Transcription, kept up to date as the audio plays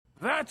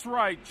That's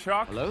right,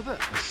 Chuck. Hello there.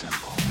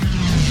 Assemble.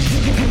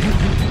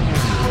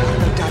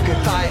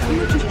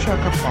 You just chuck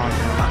a font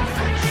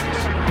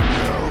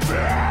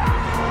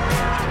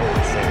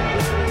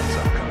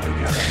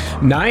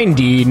on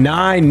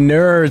 99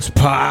 Nerds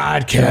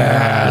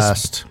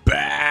Podcast.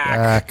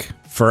 Back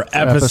for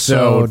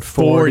episode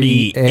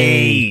 48.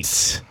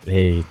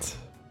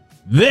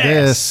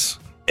 This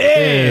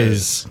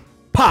is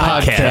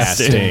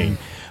podcasting.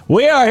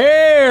 We are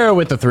here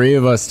with the three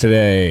of us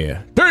today.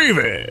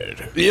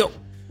 David. Yep.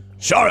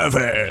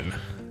 Jonathan.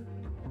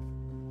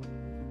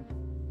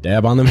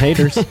 Dab on them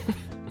haters.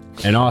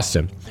 And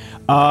Austin.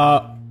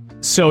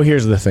 So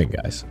here's the thing,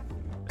 guys.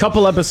 A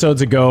couple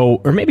episodes ago,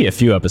 or maybe a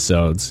few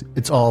episodes,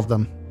 It's all of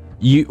them.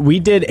 we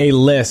did a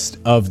list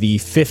of the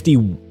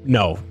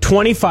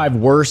 25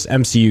 worst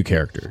MCU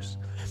characters.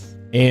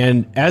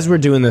 And as we're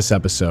doing this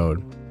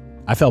episode,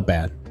 I felt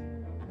bad.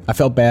 I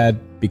felt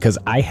bad because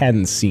I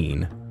hadn't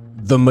seen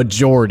the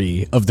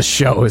majority of the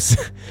shows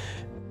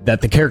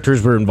that the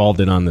characters were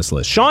involved in on this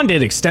list. Sean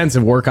did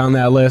extensive work on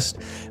that list.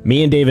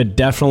 Me and David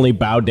definitely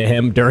bowed to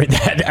him during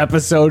that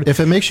episode. If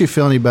it makes you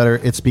feel any better,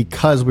 it's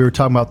because we were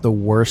talking about the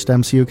worst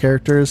MCU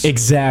characters.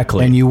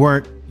 Exactly. And you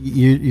weren't,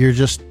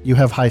 you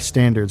have high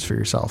standards for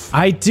yourself.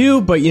 I do,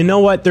 but you know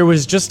what? There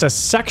was just a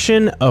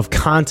section of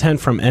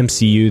content from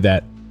MCU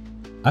that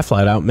I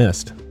flat out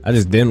missed. I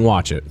just didn't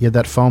watch it. You had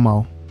that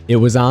FOMO. It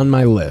was on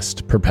my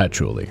list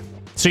perpetually.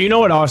 So you know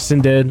what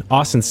Austin did?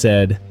 Austin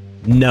said,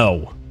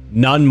 no,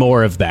 none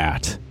more of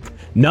that.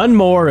 None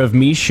more of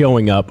me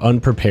showing up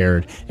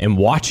unprepared and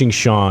watching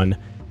Sean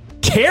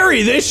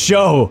carry this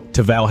show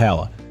to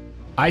Valhalla.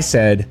 I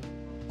said,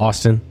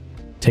 Austin,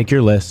 take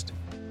your list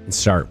and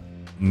start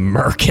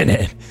murking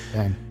it.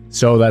 Dang.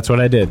 So that's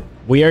what I did.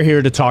 We are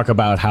here to talk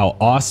about how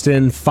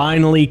Austin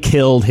finally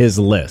killed his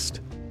list.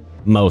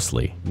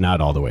 Mostly, not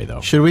all the way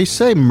though. Should we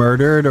say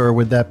murdered, or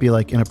would that be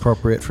like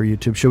inappropriate for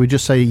YouTube? Should we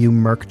just say you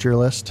murked your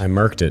list? I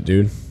murked it,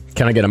 dude.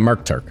 Can I get a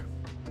murk turk?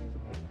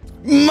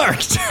 Murk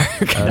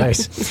turk.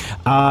 Nice.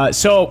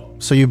 So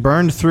you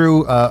burned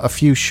through a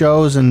few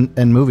shows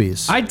and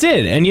movies. I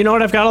did, and you know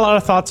what? I've got a lot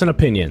of thoughts and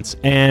opinions,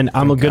 and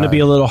I'm going to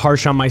be a little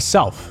harsh on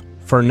myself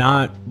for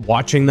not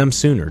watching them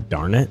sooner.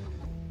 Darn it.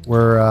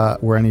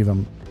 Were any of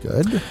them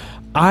good?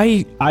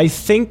 I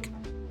think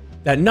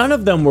that none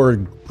of them were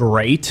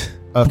great.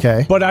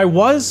 Okay. But I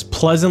was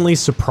pleasantly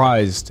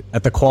surprised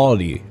at the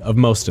quality of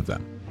most of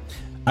them.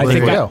 I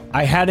think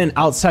I had an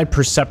outside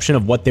perception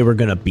of what they were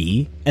going to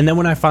be. And then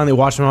when I finally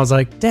watched them, I was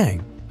like,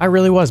 dang, I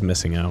really was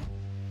missing out.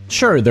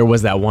 Sure, there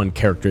was that one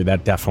character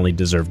that definitely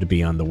deserved to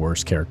be on the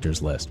worst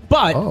characters list.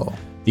 But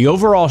the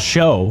overall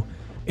show,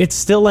 it's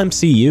still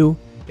MCU.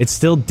 It's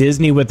still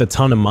Disney with a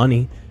ton of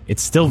money.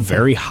 It's still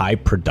very high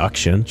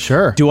production.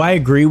 Sure. Do I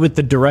agree with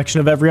the direction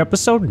of every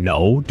episode?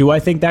 No. Do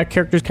I think that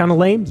character's kind of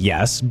lame?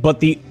 Yes.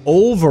 But the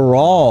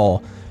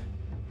overall,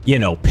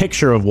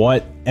 picture of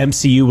what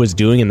MCU was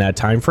doing in that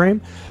time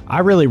frame, I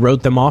really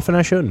wrote them off, and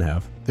I shouldn't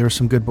have. There were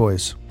some good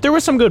boys. There were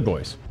some good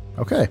boys.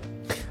 Okay.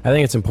 I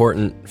think it's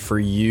important for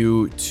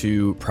you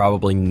to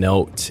probably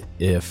note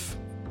if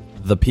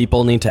the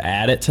people need to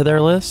add it to their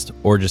list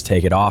or just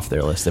take it off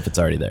their list if it's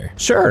already there.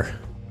 Sure.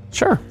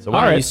 So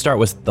why don't you start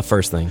with the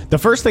first thing? The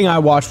first thing I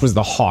watched was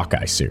the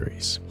Hawkeye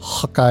series.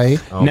 Hawkeye.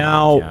 Oh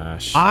Now, my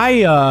gosh.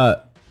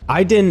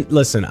 I didn't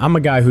listen. I'm a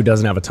guy who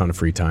doesn't have a ton of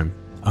free time.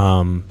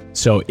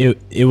 So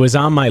it was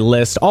on my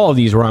list. All of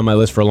these were on my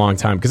list for a long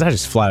time because I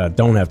just flat out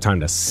don't have time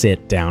to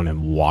sit down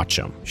and watch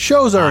them.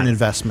 Shows are an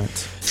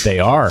investment.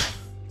 They are.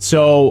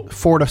 So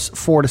 4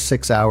 to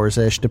 6 hours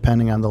ish,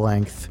 depending on the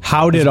length.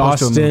 how did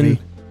Austin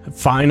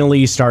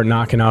finally start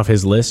knocking off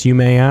his list, you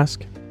may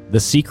ask? The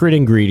secret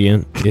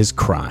ingredient is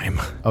crime.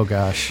 Oh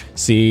gosh.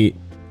 See,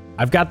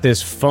 I've got this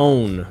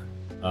phone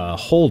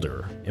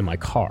holder in my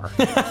car.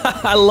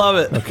 I love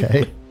it.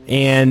 Okay.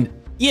 And,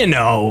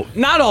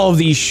 not all of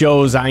these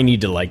shows I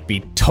need to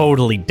be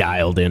totally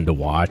dialed in to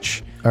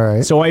watch. All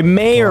right. So I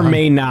may or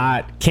may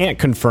not, can't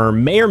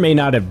confirm, may or may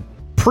not have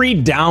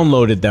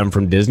pre-downloaded them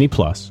from Disney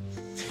Plus.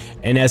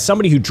 And as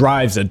somebody who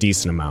drives a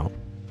decent amount,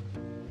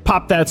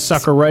 pop that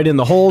sucker right in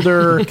the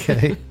holder.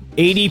 Okay.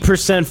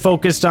 80%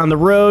 focused on the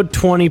road,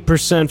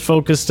 20%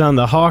 focused on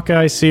the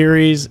Hawkeye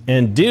series.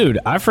 And dude,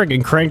 I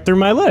freaking cranked through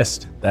my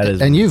list. That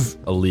is And you've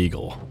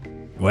illegal.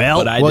 Well,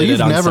 But I did you've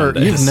it on never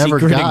Sunday. you've never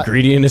secret got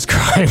ingredient is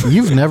crime.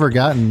 you've never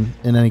gotten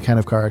in any kind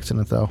of car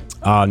accident though.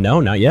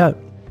 No, not yet.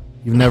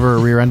 You've never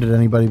rear-ended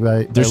anybody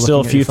by There's still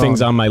a few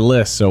things on my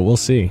list, so we'll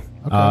see.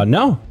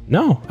 No.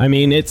 I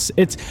mean, it's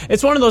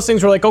one of those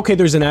things where okay,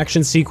 there's an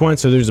action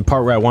sequence or there's a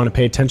part where I want to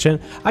pay attention.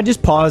 I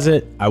just pause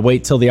it. I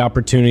wait till the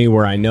opportunity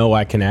where I know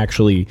I can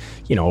actually,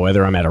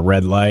 whether I'm at a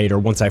red light or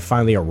once I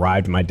finally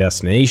arrived at my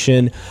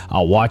destination,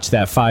 I'll watch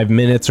that 5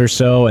 minutes or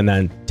so and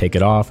then take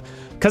it off.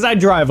 Because I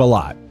drive a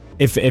lot.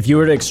 If you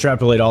were to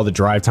extrapolate all the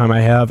drive time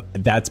I have,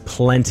 that's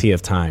plenty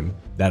of time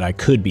that I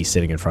could be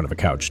sitting in front of a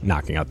couch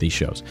knocking out these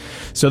shows.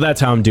 So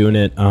that's how I'm doing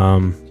it.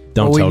 Don't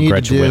tell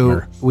Gretchen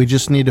Whitmer. We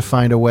just need to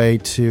find a way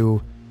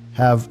to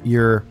have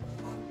your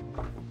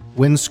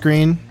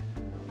windscreen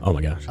Oh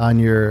my gosh. on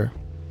your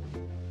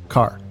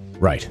car.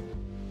 Right.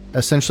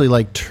 essentially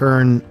like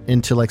turn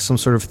into like some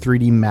sort of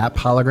 3D map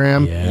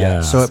hologram.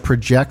 Yes. So it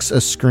projects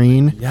a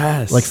screen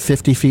Yes. like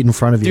 50 feet in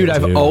front of you. Dude,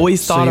 I've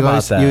always thought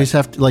about that. You always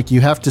have to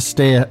you have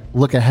to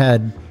look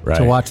ahead Right.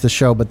 to watch the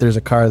show, but there's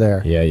a car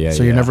there. Yeah,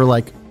 So you're never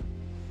like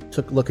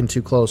looking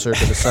too close or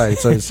to the side.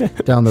 So it's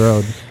down the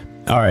road.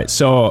 All right,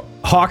 so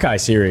Hawkeye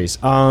series.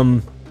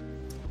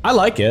 I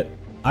like it.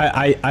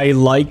 I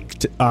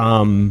liked.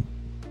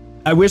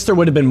 I wish there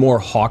would have been more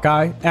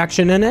Hawkeye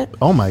action in it,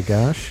 Oh my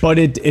gosh. but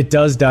it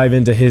does dive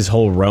into his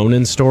whole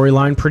Ronin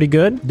storyline pretty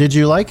good. Did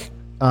you like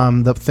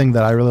the thing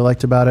that I really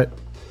liked about it?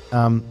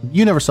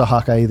 You never saw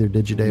Hawkeye either,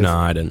 did you, Dave? No,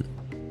 I didn't.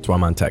 That's why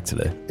I'm on tech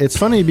today. It's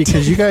funny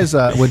because you guys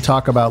would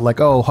talk about like,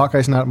 oh,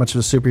 Hawkeye's not much of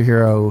a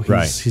superhero.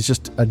 Right. He's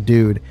just a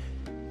dude.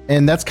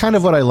 And that's kind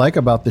of what I like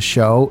about the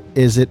show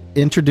is it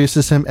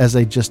introduces him as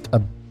just a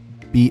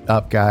beat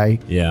up guy.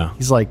 Yeah.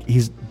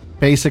 He's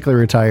basically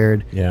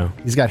retired. Yeah.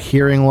 He's got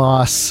hearing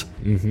loss.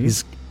 Mm-hmm.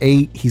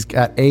 He's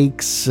got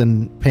aches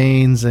and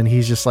pains, and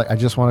he's just like, I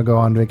just want to go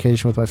on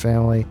vacation with my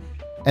family.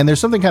 And there's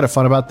something kind of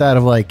fun about that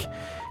of like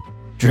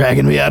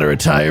dragging me out of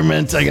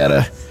retirement. I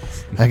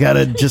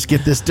gotta just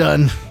get this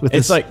done with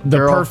this. It's like the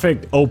girl.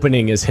 perfect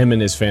opening is him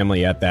and his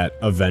family at that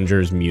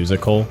Avengers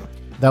musical.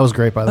 That was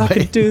great, by the I way.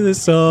 could do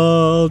this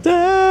all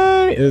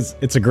day.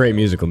 It's a great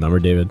musical number,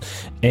 David.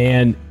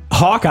 And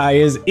Hawkeye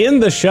is in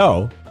the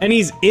show, and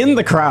he's in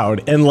the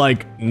crowd, and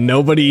like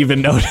nobody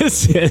even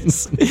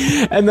notices.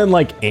 And then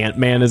like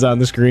Ant-Man is on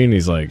the screen. And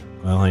he's like,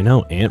 "Well, I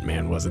know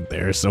Ant-Man wasn't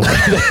there, so."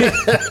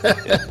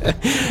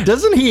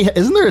 Doesn't he?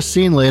 Isn't there a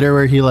scene later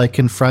where he like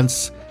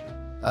confronts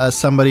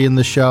somebody in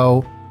the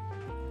show?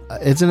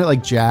 Isn't it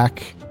like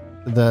Jack,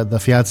 the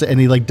fiance, and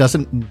he like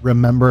doesn't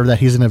remember that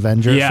he's an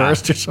Avenger Yeah.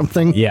 first or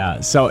something? Yeah,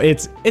 so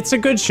it's a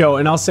good show,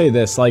 and I'll say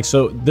this, like,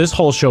 so this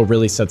whole show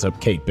really sets up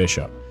Kate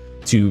Bishop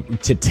to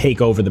take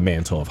over the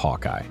mantle of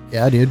Hawkeye.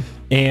 Yeah, dude.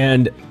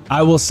 And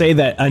I will say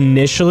that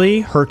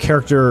initially her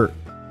character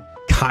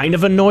kind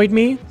of annoyed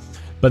me,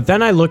 but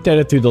then I looked at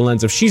it through the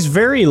lens of she's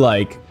very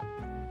like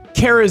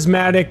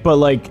charismatic, but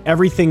like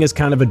everything is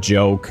kind of a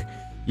joke.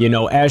 You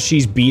know, as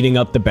she's beating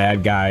up the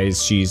bad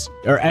guys,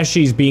 as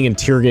she's being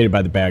interrogated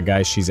by the bad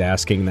guys, she's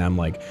asking them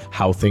like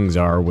how things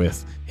are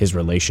with his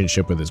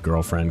relationship with his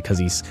girlfriend, because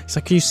he's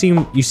like, you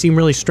seem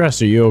really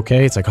stressed. Are you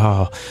okay? It's like,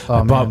 I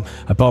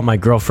bought my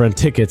girlfriend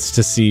tickets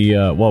to see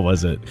what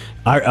was it?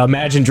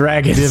 Imagine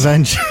Dragons,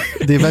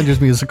 the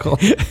Avengers musical.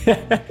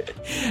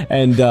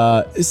 and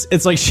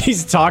it's like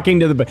she's talking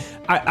to the.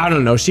 I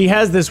don't know. She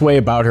has this way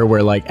about her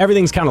where like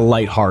everything's kind of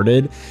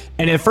lighthearted,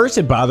 and at first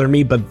it bothered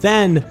me, but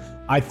then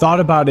I thought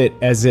about it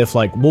as if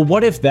like, well,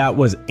 what if that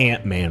was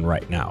Ant-Man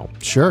right now?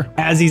 Sure.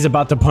 As he's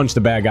about to punch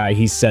the bad guy,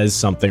 he says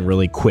something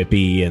really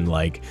quippy and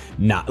like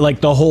not like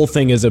the whole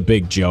thing is a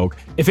big joke.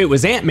 If it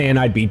was Ant-Man,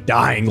 I'd be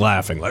dying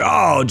laughing like,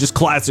 oh, just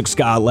classic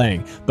Scott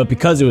Lang. But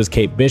because it was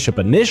Kate Bishop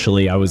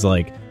initially, I was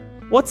like,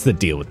 what's the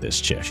deal with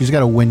this chick? She's got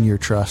to win your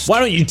trust. Why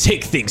don't you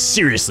take things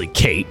seriously,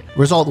 Kate?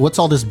 What's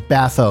all this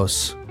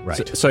bathos?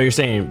 Right. So you're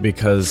saying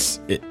because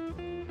it,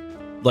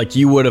 like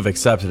you would have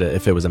accepted it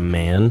if it was a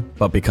man,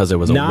 but because it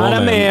was a Not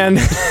woman. a man.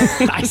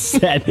 I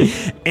said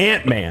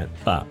Ant-Man.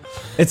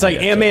 It's like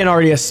Ant-Man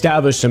already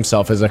established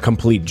himself as a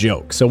complete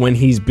joke. So when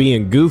he's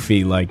being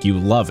goofy, like you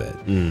love it.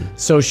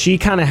 So she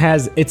kind of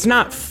has, it's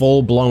not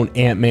full-blown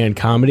Ant-Man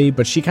comedy,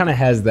 but she kind of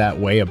has that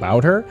way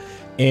about her.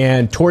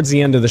 And towards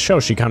the end of the show,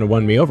 she kind of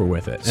won me over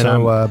with it. And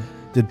So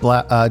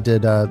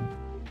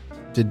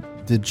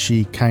did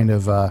she kind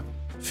of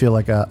feel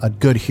like a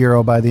good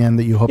hero by the end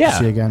that you hope to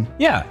see again?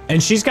 Yeah,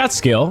 and she's got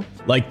skill.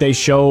 Like they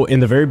show in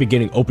the very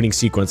beginning opening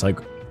sequence, like,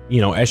 you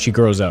know, as she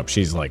grows up,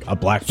 she's like a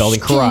black belt in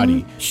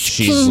karate.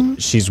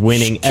 She's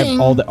winning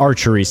all the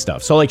archery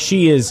stuff. So like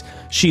she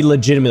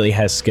legitimately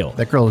has skill.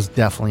 That girl is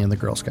definitely in the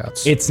Girl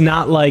Scouts. It's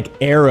not like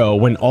Arrow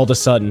when all of a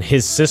sudden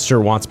his sister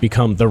wants to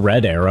become the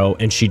Red Arrow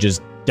and she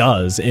just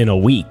does in a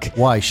week.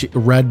 Why?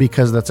 Red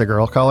because that's a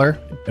girl color?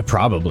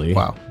 Probably.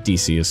 Wow.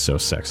 DC is so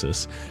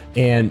sexist.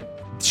 And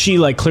she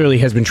like clearly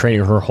has been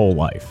training her whole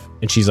life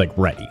and she's like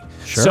ready.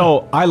 Sure.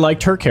 So I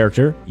liked her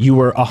character. You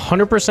were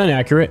 100%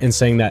 accurate in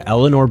saying that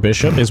Eleanor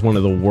Bishop is one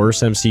of the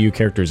worst MCU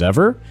characters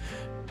ever.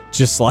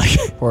 Just like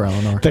Poor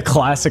Eleanor. the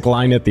classic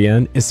line at the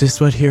end, is this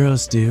what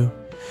heroes do?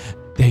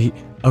 They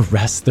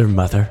arrest their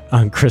mother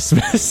on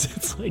Christmas.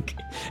 It's like,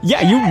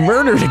 yeah, you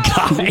murdered a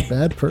guy.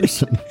 Bad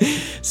person.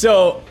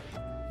 So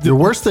You're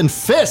worse than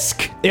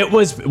Fisk. it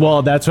was,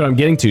 well, that's what I'm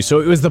getting to. So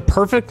it was the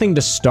perfect thing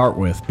to start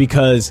with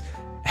because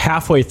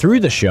halfway through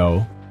the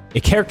show, a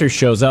character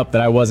shows up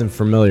that I wasn't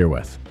familiar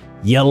with.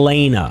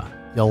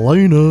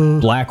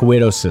 Yelena, Black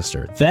Widow's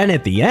sister. Then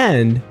at the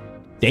end,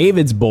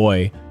 David's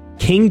boy,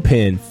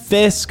 Kingpin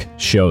Fisk,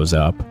 shows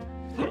up,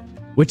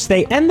 which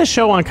they end the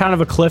show on kind of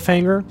a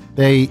cliffhanger.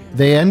 They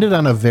ended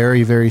on a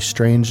very, very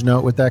strange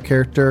note with that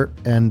character.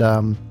 And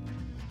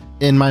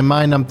in my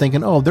mind, I'm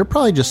thinking, oh, they're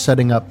probably just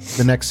setting up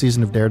the next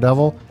season of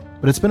Daredevil.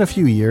 But it's been a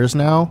few years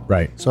now.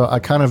 Right. So I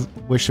kind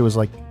of wish it was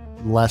like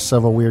less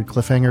of a weird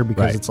cliffhanger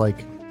because Right. it's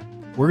like,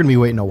 we're gonna be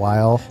waiting a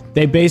while.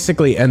 They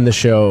basically end the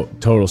show,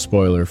 total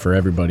spoiler for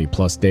everybody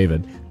plus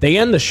David. They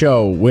end the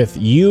show with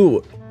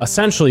you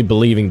essentially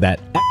believing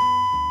that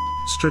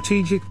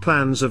Strategic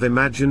plans of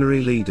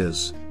imaginary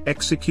leaders,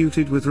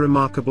 executed with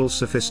remarkable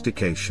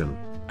sophistication.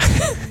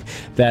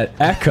 that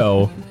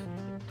Echo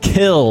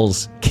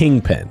kills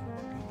Kingpin.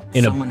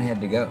 Someone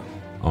had to go.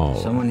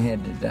 Oh, Someone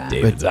had to die.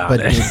 David's out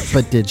there.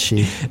 But did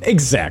she?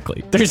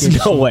 Exactly.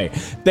 There's no way.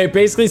 They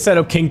basically set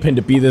up Kingpin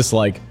to be this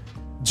like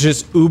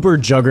just uber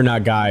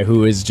juggernaut guy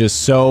who is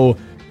just so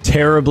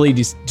terribly,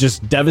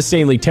 just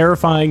devastatingly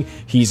terrifying.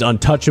 He's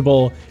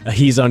untouchable.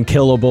 He's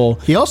unkillable.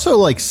 He also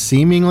like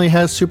seemingly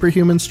has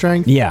superhuman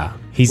strength. Yeah.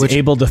 He's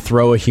able to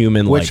throw a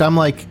human. Which I'm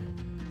like,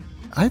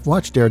 I've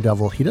watched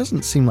Daredevil. He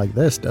doesn't seem like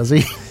this, does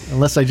he?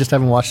 Unless I just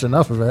haven't watched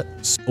enough of it.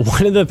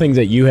 One of the things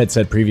that you had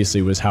said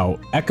previously was how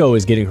Echo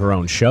is getting her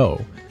own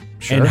show.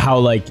 Sure. And how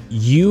like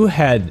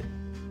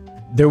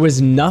there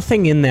was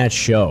nothing in that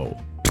show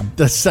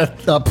To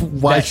set up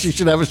why she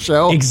should have a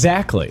show.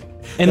 exactly.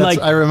 And like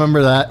I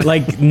remember that.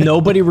 like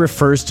nobody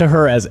refers to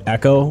her as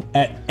Echo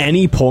at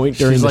any point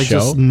during She's the like show.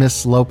 just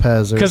Miss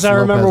Lopez. Because I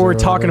remember we're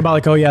talking about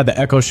like, oh yeah, the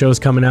Echo show's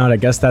coming out. I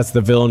guess that's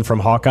the villain from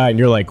Hawkeye, and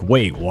you're like,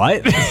 wait,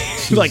 what?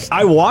 Like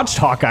I watched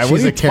Hawkeye.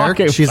 What are you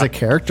talking about? She's a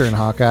character in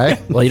Hawkeye.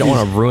 Well, you don't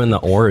want to ruin the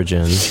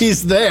origins.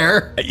 She's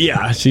there.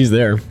 Yeah, she's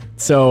there.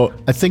 So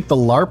I think the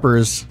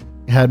LARPers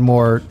had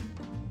more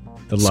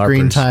the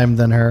screen LARPers. time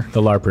than her.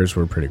 The LARPers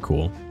were pretty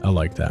cool. I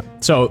like that.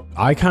 So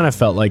I kind of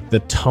felt like the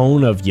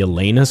tone of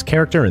Yelena's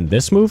character in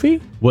this movie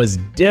was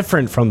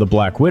different from the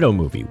Black Widow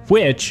movie,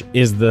 which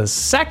is the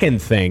second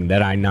thing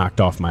that I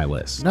knocked off my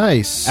list.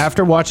 Nice.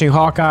 After watching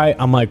Hawkeye,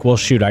 I'm like, well,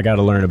 shoot, I got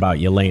to learn about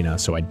Yelena.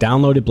 So I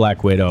downloaded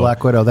Black Widow.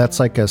 Black Widow. That's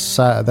like a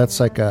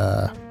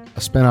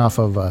spinoff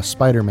of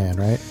Spider-Man,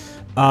 right?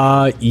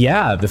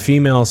 Yeah, the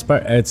female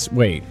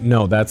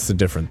no, that's a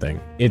different thing.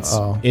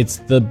 It's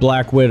the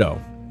Black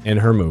Widow in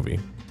her movie.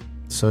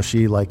 So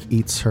she like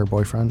eats her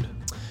boyfriend.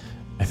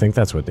 I think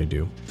that's what they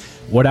do.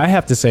 What I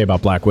have to say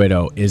about Black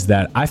Widow is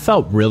that I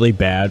felt really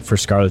bad for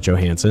Scarlett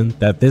Johansson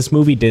that this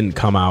movie didn't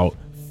come out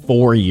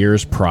 4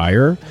 years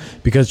prior,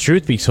 because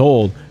truth be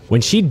told,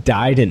 when she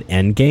died in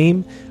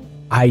Endgame,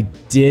 I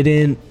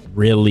didn't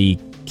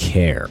really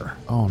care.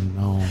 Oh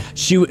no.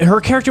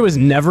 Her character was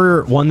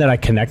never one that I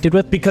connected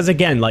with, because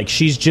again, like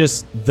she's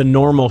just the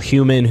normal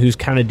human who's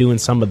kind of doing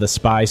some of the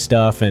spy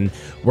stuff, and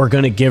we're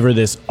gonna give her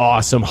this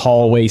awesome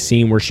hallway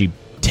scene where she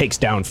takes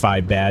down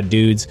 5 bad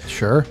dudes.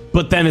 Sure.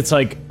 But then it's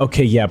like,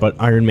 okay, yeah, but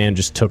Iron Man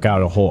just took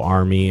out a whole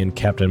army, and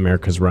Captain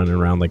America's running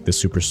around like the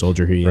super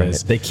soldier he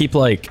is. They keep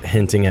like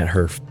hinting at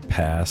her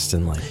past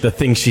and like the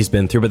things she's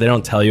been through, but they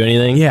don't tell you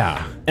anything.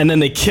 Yeah. And then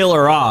they kill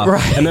her off.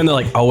 Right. And then they're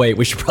like, oh wait,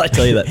 we should probably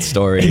tell you that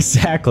story.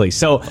 Exactly.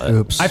 So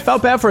Oops. I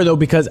felt bad for her though,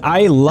 because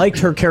I liked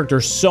her character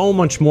so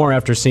much more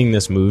after seeing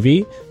this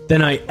movie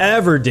than I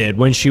ever did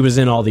when she was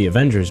in all the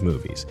Avengers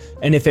movies.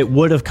 And if it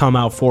would have come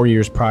out 4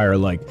 years prior,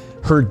 like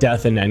her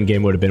death in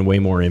Endgame would have been way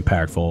more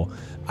impactful.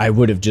 I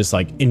would have just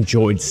like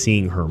enjoyed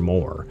seeing her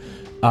more.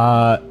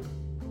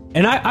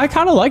 And I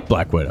kind of like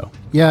Black Widow.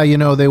 Yeah, you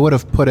know, they would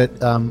have put it.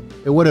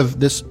 It would have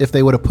if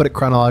they would have put it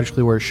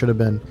chronologically where it should have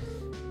been.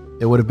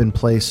 It would have been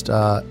placed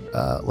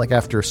like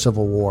after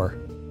Civil War.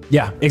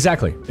 Yeah,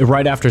 exactly.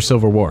 Right after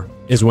Civil War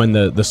is when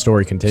the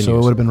story continues. So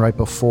it would have been right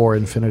before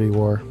Infinity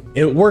War.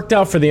 It worked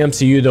out for the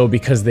MCU though,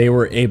 because they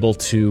were able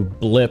to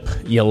blip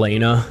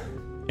Yelena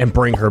and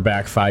bring her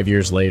back 5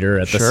 years later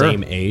at the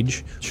same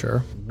age. Sure.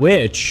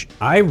 Which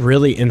I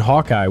really, in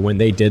Hawkeye, when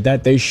they did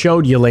that, they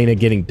showed Yelena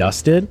getting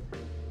dusted.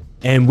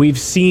 And we've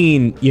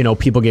seen,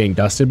 people getting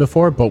dusted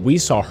before, but we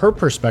saw her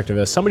perspective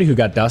as somebody who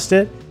got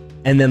dusted,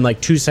 and then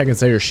like 2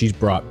 seconds later, she's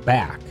brought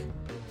back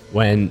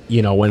when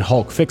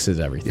Hulk fixes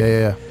everything.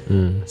 Yeah.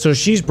 So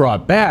she's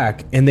brought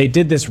back, and they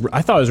did this,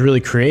 I thought it was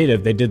really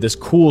creative. They did this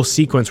cool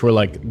sequence where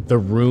like the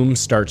room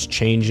starts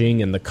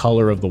changing and the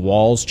color of the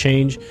walls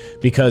change,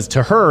 because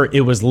to her,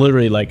 it was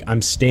literally like,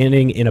 I'm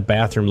standing in a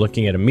bathroom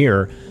looking at a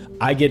mirror,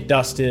 I get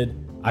dusted,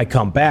 I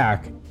come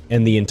back,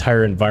 and the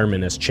entire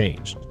environment has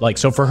changed. Like,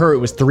 so for her, it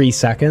was 3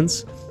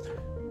 seconds,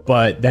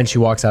 but then she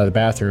walks out of the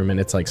bathroom and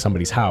it's like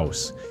somebody's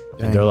house.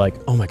 And they're like,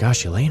 oh my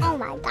gosh, Yelena. Oh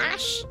my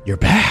gosh. You're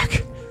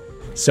back.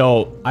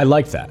 So I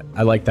like that.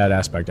 I like that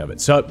aspect of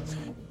it. So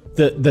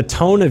the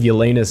tone of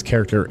Yelena's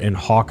character in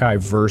Hawkeye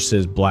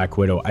versus Black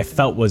Widow, I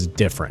felt was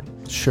different.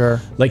 Sure.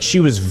 Like she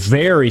was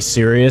very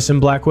serious in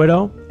Black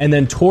Widow. And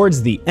then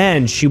towards the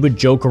end, she would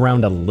joke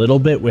around a little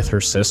bit with her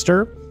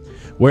sister.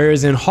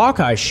 Whereas in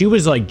Hawkeye, she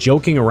was like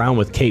joking around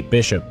with Kate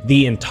Bishop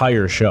the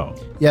entire show.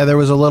 Yeah, there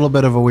was a little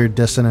bit of a weird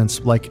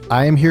dissonance. Like,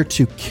 I am here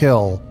to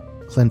kill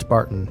Clint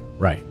Barton.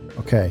 Right.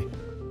 Okay.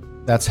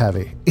 That's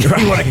heavy. You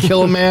want to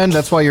kill a man?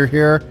 That's why you're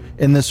here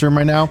in this room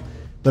right now.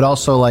 But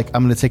also, like,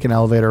 I'm going to take an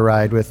elevator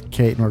ride with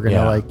Kate, and we're going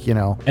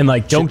to, and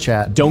like,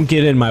 chit-chat. Don't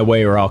get in my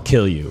way or I'll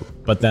kill you.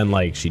 But then,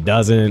 like, she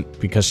doesn't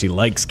because she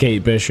likes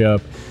Kate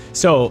Bishop.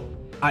 So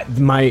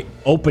my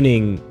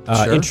opening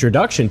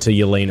introduction to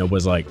Yelena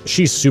was like,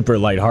 she's super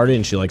lighthearted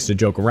and she likes to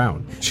joke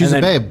around. She's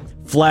a babe.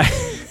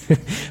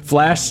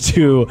 Flash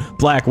to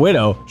Black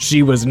Widow,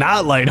 she was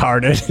not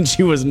lighthearted and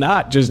she was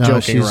not just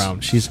joking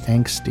around. She's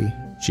angsty.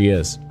 She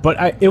is.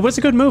 But it was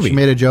a good movie. She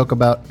made a joke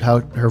about how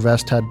her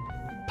vest had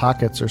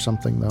pockets or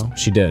something, though.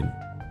 She did.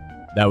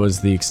 That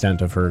was the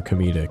extent of her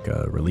comedic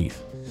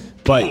relief.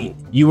 But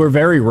you were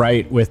very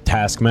right with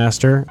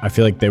Taskmaster. I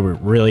feel like they were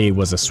really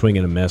was a swing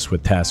and a miss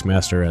with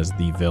Taskmaster as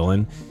the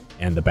villain,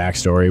 and the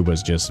backstory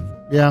was just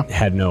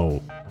had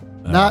no.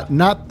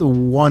 Not the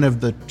one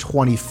of the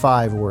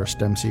 25 worst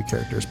MCU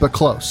characters, but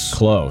close.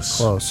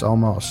 Close,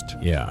 almost.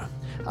 Yeah.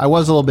 I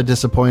was a little bit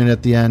disappointed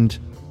at the end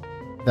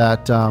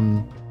that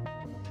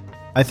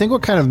I think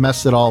what kind of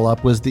messed it all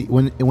up was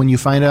when you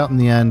find out in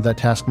the end that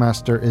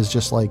Taskmaster is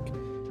just like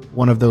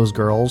one of those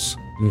girls.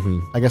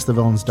 I guess the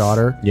villain's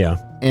daughter. Yeah.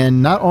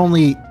 And not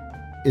only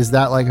is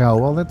that like, oh,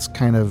 well, that's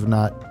kind of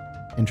not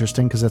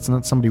interesting because that's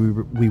not somebody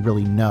we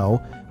really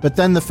know. But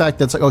then the fact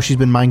that it's like, oh, she's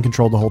been mind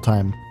controlled the whole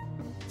time.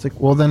 It's like,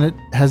 well, then it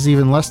has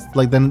even less,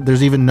 like, then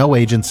there's even no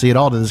agency at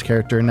all to this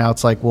character. And now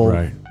it's like, well,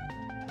 right.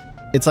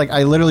 It's like,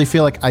 I literally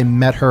feel like I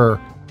met her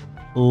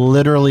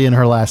literally in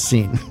her last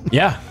scene.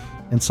 Yeah.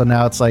 And so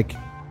now it's like,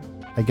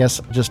 I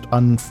guess just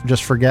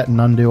forget and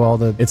undo all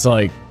the. It's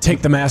like,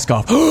 take the mask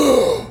off.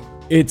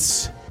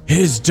 It's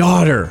his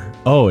daughter.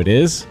 Oh, it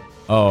is?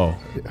 Oh.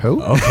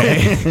 Who?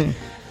 Okay.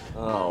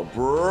 Oh,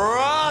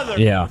 brother.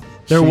 Yeah.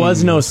 There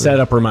was no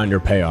setup, reminder,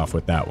 payoff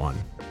with that one.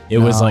 It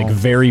was like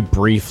very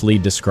briefly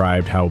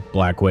described how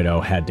Black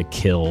Widow had to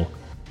kill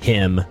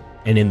him,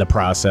 and in the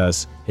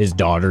process, his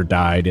daughter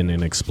died in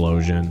an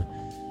explosion.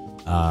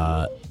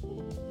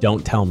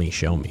 Don't tell me,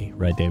 show me.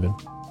 Right, David?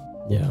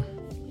 Yeah.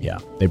 Yeah.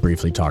 They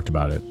briefly talked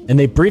about it. And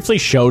they briefly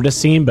showed a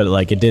scene, but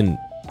like it didn't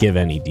give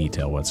any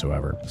detail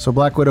whatsoever. So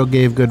Black Widow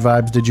gave good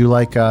vibes. Did you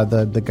like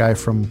the guy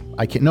from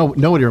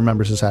nobody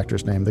remembers this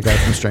actor's name, the guy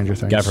from Stranger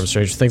Things. Guy from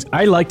Stranger Things.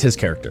 I liked his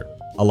character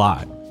a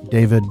lot.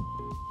 David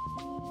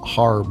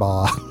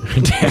Harbaugh.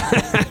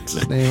 What's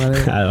his name?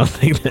 I don't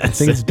think that's I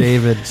think it's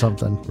David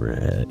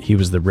something. He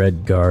was the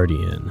Red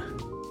Guardian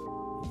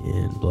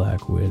in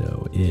Black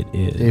Widow. It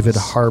is David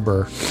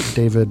Harbour.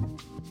 David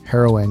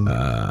Harrowing.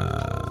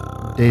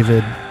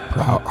 David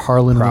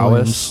Harlan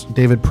Prowess. Williams.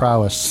 David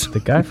Prowess. the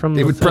guy from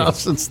David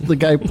Prowess. It's the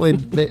guy who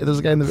played. There's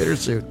a guy in the Vader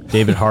suit.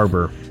 David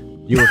Harbour.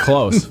 You were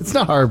close. It's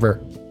not Harbour.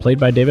 Played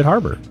by David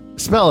Harbour.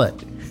 Spell it.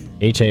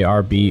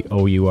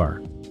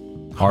 Harbour.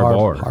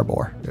 Harbour.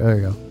 Harbour. There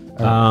you go.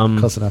 All right,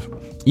 close enough.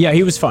 Yeah,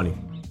 he was funny.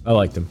 I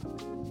liked him.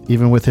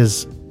 Even with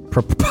his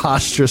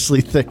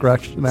preposterously thick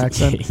Russian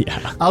accent.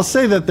 Yeah. I'll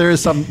say that there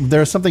is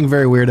something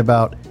very weird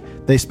about.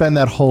 They spend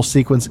that whole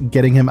sequence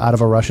getting him out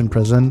of a Russian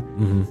prison,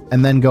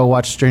 and then go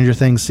watch Stranger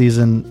Things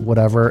season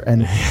whatever,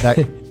 and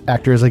that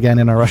actor is again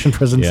in a Russian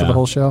prison for the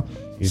whole show.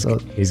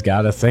 He's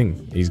got a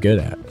thing he's good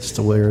at. Just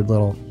a weird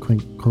little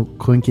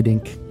quinky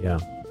dink. Yeah.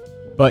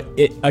 But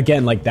it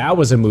again, like that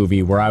was a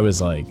movie where I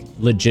was like,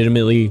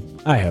 legitimately,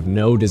 I have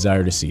no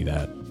desire to see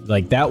that.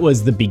 Like that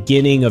was the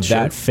beginning of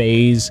that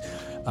phase.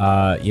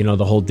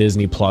 The whole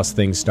Disney Plus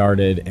thing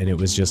started, and it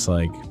was just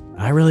like,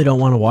 I really don't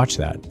want to watch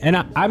that. And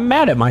I'm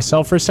mad at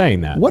myself for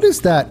saying that. What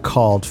is that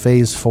called?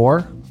 Phase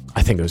 4?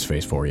 I think it was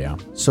Phase 4, yeah.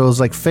 So it's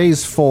like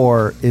Phase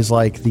 4 is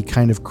like the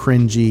kind of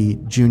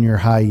cringy junior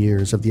high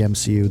years of the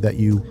MCU that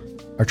you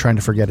are trying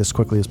to forget as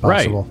quickly as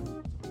possible.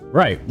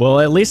 Right.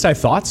 Well, at least I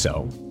thought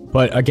so.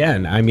 But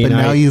again, I mean, but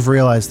now you've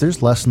realized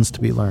there's lessons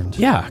to be learned.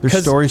 Yeah.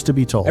 There's stories to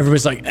be told.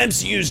 Everybody's like,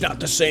 MCU's not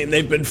the same.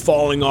 They've been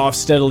falling off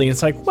steadily. And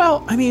it's like,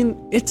 well, I mean,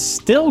 it's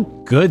still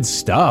good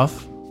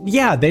stuff.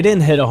 Yeah, they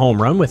didn't hit a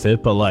home run with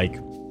it, but like,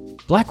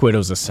 Black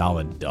Widow's a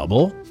solid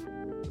double.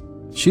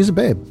 She's a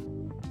babe.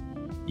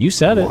 You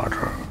said it.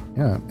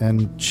 Yeah,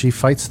 and she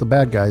fights the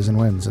bad guys and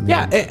wins.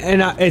 Yeah,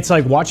 and it's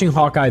like watching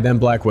Hawkeye, then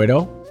Black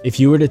Widow. If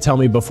you were to tell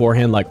me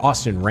beforehand, like,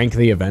 Austin, rank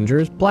the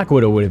Avengers, Black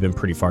Widow would have been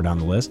pretty far down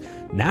the list.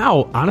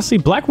 Now, honestly,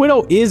 Black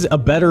Widow is a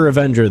better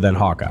Avenger than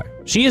Hawkeye.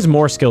 She is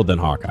more skilled than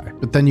Hawkeye.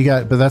 But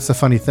that's the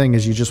funny thing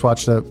is you just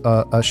watched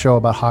a show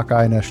about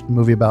Hawkeye and a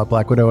movie about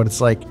Black Widow, and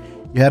it's like,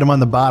 you had them on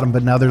the bottom,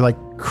 but now they're like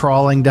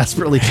crawling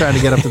desperately trying to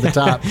get up to the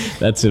top.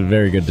 That's a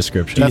very good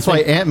description. That's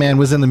why Ant-Man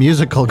was in the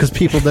musical, because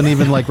people didn't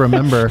even like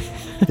remember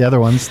the other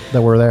ones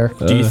that were there.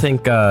 Do you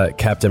think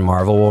Captain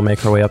Marvel will make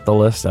her way up the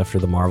list after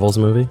the Marvels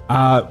movie?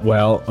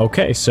 Well,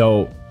 okay.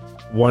 So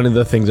one of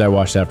the things I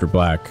watched after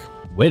Black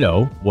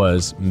Widow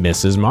was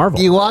Mrs.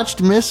 Marvel. You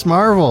watched Miss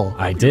Marvel.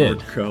 I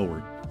did.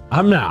 Coward.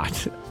 I'm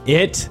not.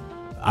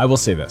 I will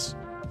say this.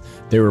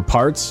 There were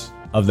parts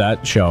of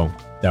that show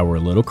that were a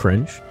little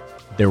cringe.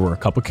 There were a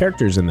couple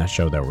characters in that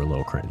show that were a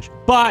little cringe.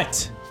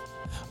 But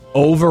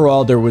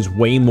overall, there was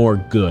way more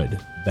good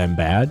than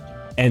bad.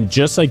 And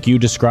just like you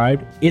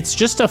described, it's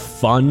just a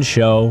fun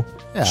show.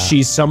 Yeah.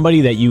 She's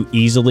somebody that you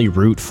easily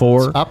root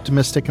for. It's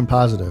optimistic and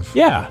positive.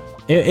 Yeah.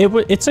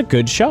 It's a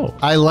good show.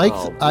 I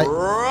liked...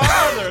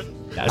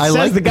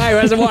 the guy who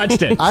hasn't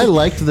watched it. I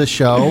liked the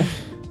show.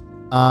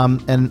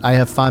 And I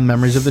have fond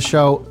memories of the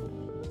show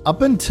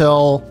up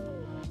until...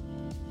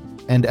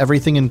 and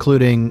everything,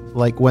 including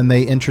like when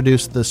they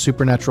introduced the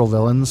supernatural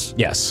villains.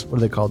 Yes. What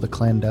are they called? The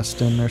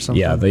clandestine or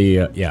something?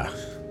 Yeah.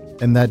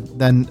 And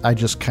then I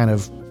just kind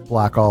of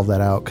block all of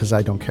that out because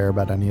I don't care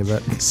about any of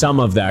it. Some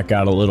of that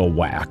got a little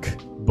whack,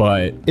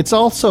 but It's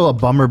also a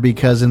bummer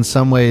because in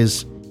some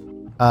ways,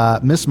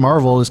 Miss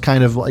Marvel is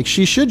kind of like,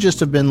 she should just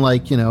have been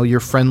like, your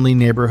friendly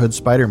neighborhood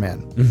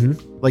Spider-Man.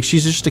 Mm-hmm. Like,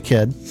 she's just a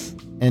kid,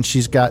 and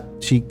she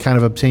kind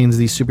of obtains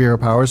these superhero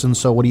powers, and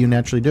so what do you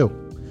naturally do?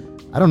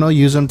 I don't know,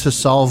 use them to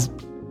solve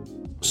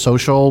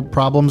social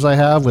problems I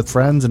have with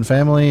friends and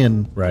family,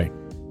 and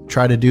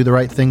try to do the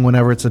right thing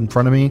whenever it's in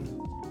front of me.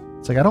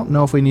 It's like, I don't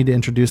know if we need to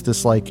introduce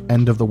this like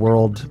end of the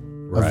world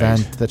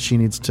event that she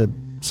needs to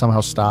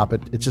somehow stop.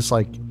 It's just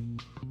like,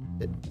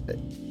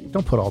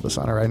 don't put all this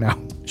on her right now.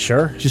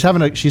 Sure, she's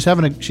having a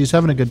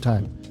good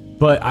time.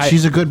 But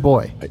she's a good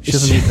boy. She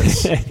doesn't need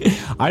this.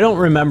 I don't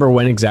remember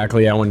when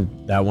exactly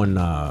that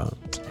one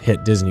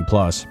hit Disney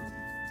Plus,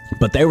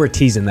 but they were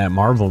teasing that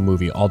Marvel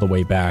movie all the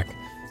way back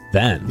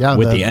then. Yeah,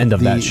 with the end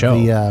of that show,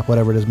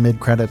 whatever it is, mid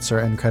credits or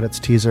end credits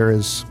teaser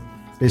is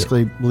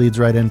basically leads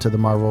right into the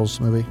Marvels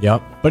movie.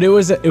 Yep. But it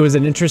was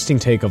an interesting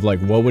take of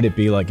like, what would it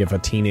be like if a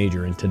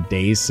teenager in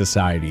today's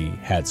society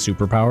had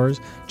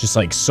superpowers, just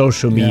like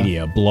social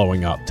media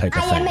blowing up type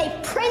of thing. I am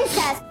a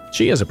princess.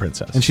 She is a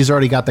princess. And she's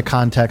already got the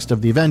context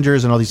of the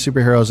Avengers and all these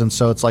superheroes, and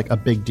so it's like a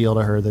big deal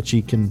to her that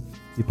she can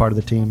be part of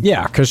the team.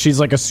 Yeah, because she's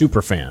like a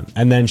super fan.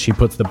 And then she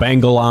puts the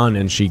bangle on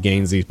and she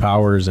gains these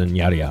powers and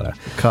yada yada.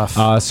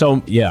 Cuff.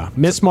 So yeah,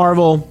 Miss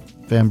Marvel.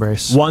 Fan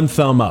brace. One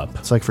thumb up.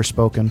 It's like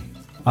Forspoken.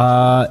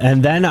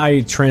 And then I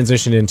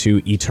transitioned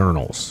into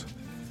Eternals.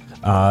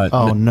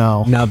 Oh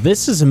no. Now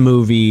this is a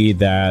movie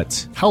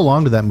that... How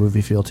long did that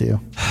movie feel to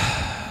you?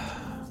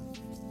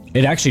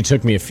 It actually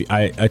took me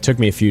it took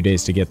me a few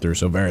days to get through,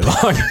 so very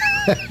long.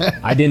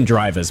 I didn't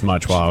drive as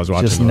much while I was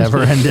watching. Just never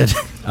ended.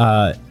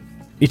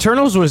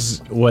 Eternals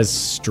was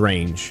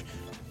strange.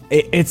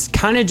 It's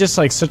kind of just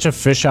like such a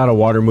fish out of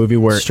water movie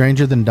where...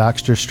 Stranger than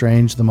Doctor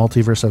Strange, the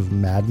Multiverse of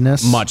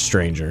Madness? Much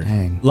stranger.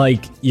 Dang.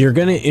 Like, you're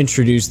going to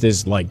introduce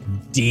this like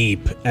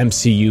deep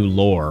MCU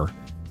lore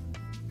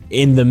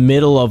in the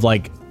middle of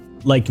like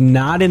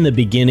not in the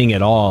beginning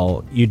at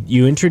all.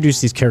 You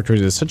introduce these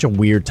characters at such a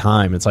weird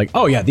time. It's like,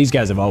 oh yeah, these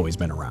guys have always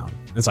been around.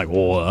 It's like,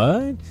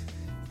 what?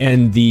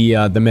 And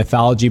the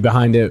mythology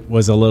behind it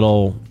was a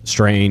little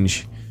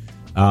strange.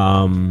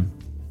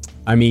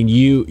 I mean,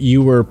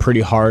 you were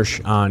pretty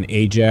harsh on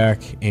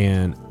Ajax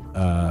and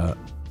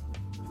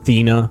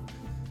Athena.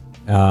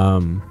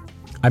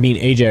 I mean,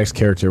 Ajax's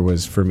character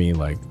was for me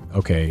like,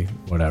 okay,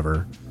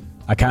 whatever.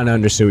 I kind of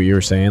understood what you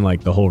were saying.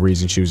 Like the whole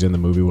reason she was in the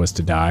movie was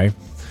to die.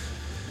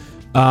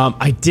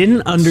 I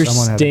didn't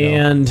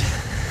understand.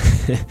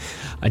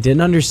 I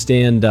didn't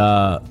understand.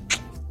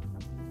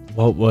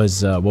 What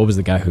was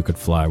the guy who could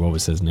fly? What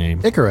was his name?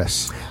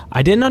 Icarus.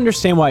 I didn't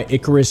understand why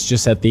Icarus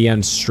just at the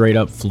end straight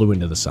up flew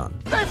into the sun.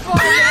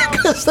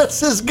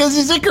 Because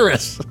he's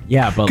Icarus.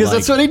 Yeah, but because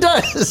that's what he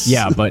does.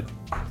 Yeah, but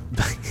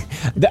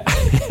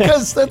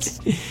because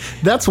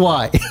that's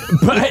why.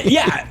 But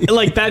yeah,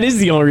 like that is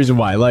the only reason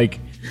why. Like,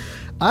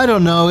 I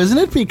don't know. Isn't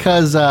it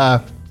because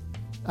I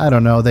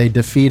don't know, they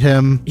defeat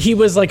him? He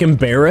was like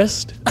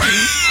embarrassed.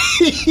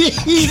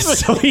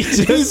 He's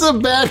a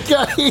bad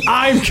guy.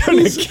 I'm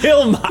gonna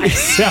kill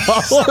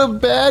myself. He's a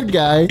bad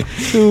guy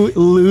who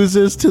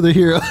loses to the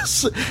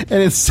heroes,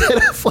 and instead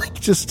of like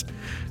just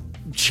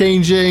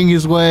changing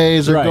his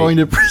ways or going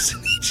to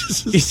prison, he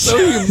just is so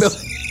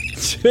humiliated.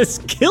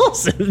 Just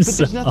kills himself. But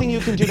there's nothing you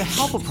can do to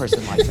help a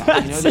person like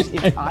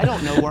that. I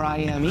don't know where I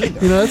am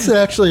either. That's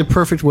actually a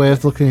perfect way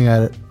of looking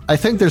at it. I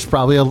think there's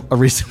probably a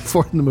reason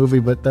for it in the movie,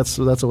 but that's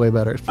a way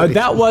better.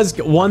 That was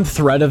one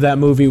thread of that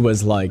movie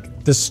was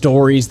like the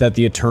stories that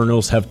the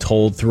Eternals have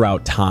told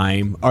throughout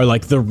time are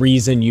like the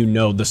reason you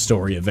know the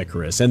story of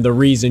Icarus, and the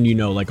reason you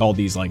know like all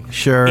these like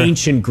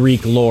ancient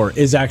Greek lore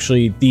is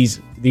actually these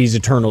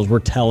Eternals were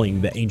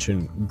telling the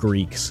ancient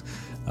Greeks.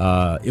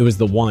 It was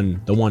the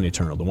one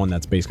Eternal, the one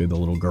that's basically the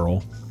little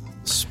girl.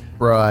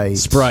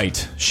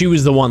 Sprite. She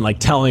was the one like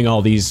telling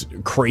all these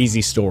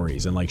crazy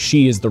stories, and like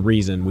she is the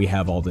reason we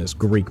have all this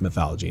Greek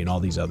mythology and all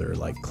these other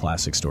like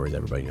classic stories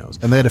everybody knows.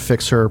 And they had to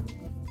fix her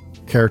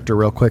character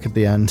real quick at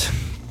the end.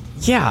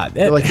 Yeah.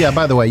 They're like, yeah,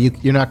 by the way,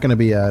 you're not going to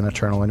be an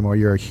Eternal anymore.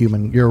 You're a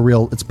human. You're a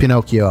real, it's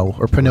Pinocchio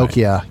or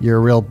Pinocchia. Right. You're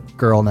a real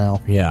girl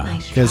now. Yeah.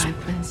 Because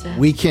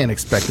we can't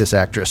expect this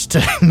actress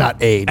to not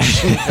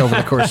age over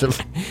the course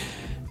of...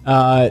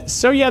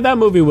 So yeah, that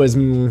movie was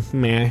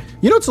meh.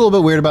 You know what's a little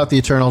bit weird about the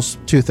Eternals?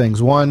 Two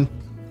things. One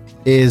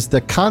is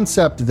the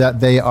concept that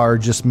they are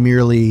just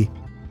merely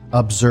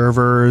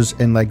observers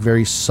and like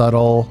very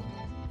subtle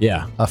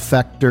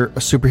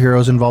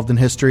superheroes involved in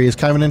history is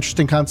kind of an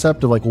interesting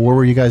concept of like, well, where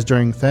were you guys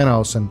during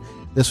Thanos and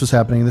this was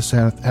happening, this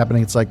was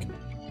happening. It's like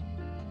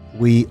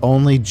we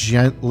only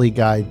gently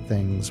guide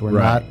things. We're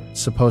not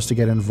supposed to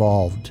get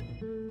involved.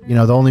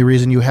 The only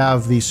reason you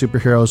have these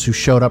superheroes who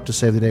showed up to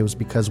save the day was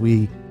because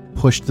we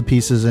pushed the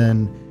pieces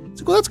in.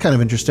 It's like, well, that's kind of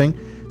interesting.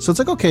 So it's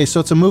like, okay, so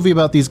it's a movie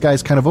about these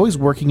guys kind of always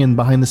working in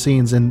behind the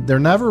scenes, and they're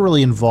never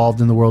really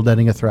involved in the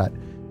world-ending threat.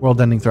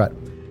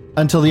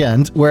 until the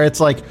end, where it's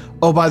like,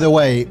 oh, by the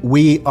way,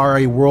 we are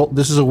a world.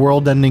 This is a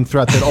world-ending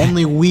threat that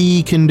only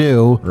we can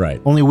do.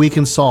 Right. Only we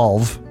can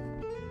solve.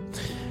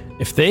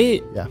 If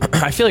they,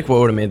 I feel like what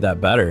would have made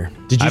that better.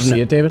 Did you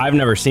see it, David? I've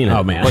never seen it.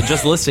 Oh, man. But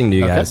just listening to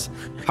you guys,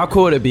 how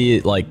cool would it be?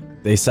 Like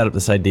they set up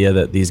this idea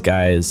that these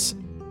guys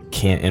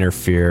can't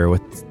interfere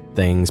with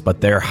things,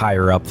 but they're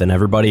higher up than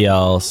everybody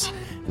else,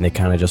 and they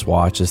kind of just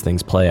watch as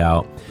things play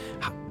out.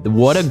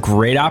 What a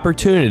great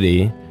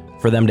opportunity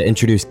for them to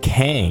introduce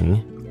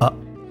Kang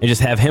and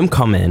just have him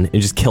come in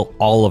and just kill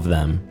all of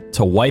them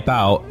to wipe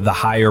out the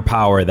higher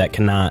power that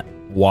cannot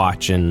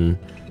watch and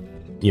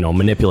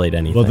manipulate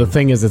anything. Well, the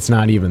thing is, it's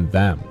not even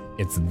them.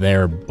 It's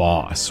their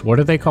boss. What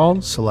are they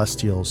called?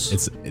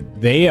 Celestials.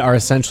 They are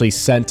essentially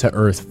sent to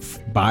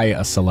Earth by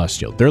a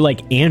celestial. They're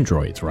like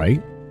androids,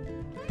 right?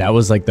 That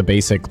was like the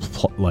basic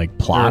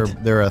plot.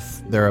 They're a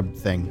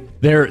thing.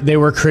 They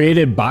were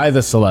created by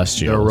the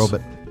celestials. They're a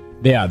robot.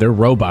 Yeah, they're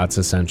robots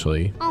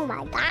essentially. Oh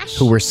my gosh.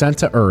 Who were sent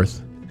to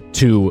Earth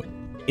to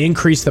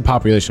increase the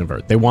population of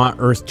Earth. They want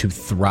Earth to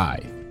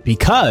thrive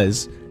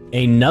because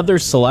another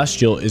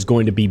celestial is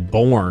going to be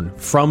born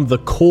from the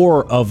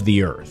core of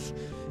the Earth.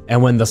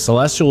 And when the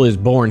celestial is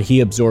born,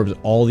 he absorbs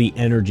all the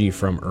energy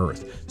from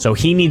Earth. So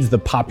he needs the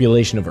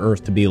population of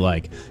Earth to be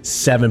like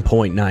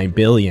 7.9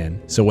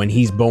 billion. So when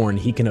he's born,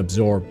 he can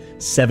absorb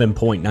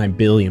 7.9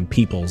 billion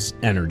people's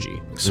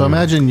energy. So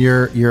imagine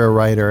you're a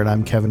writer and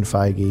I'm Kevin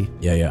Feige.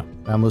 Yeah.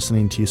 I'm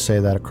listening to you say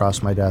that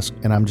across my desk,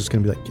 and I'm just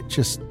gonna be like,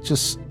 just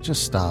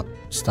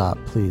stop,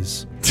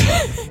 please.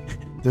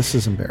 This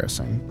is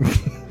embarrassing.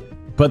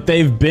 But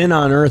they've been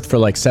on Earth for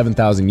like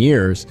 7,000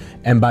 years,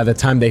 and by the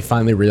time they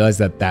finally realize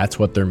that that's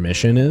what their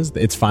mission is,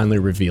 it's finally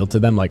revealed to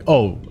them like,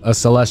 oh, a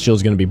celestial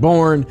is going to be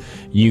born,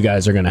 you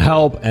guys are going to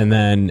help, and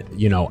then,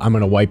 I'm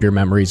going to wipe your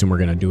memories and we're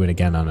going to do it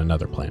again on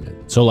another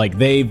planet. So like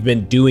they've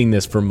been doing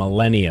this for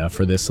millennia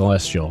for this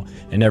celestial,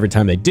 and every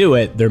time they do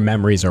it, their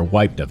memories are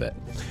wiped of it.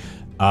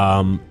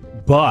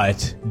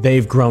 But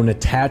they've grown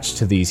attached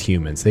to these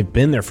humans. They've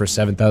been there for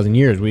 7,000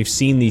 years. We've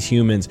seen these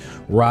humans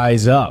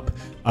rise up.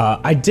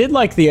 I did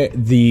like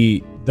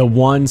the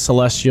one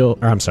celestial,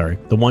 or I'm sorry,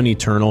 the one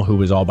Eternal who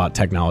was all about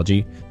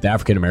technology, the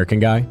African American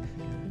guy.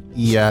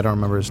 Yeah, I don't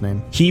remember his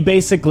name. He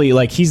basically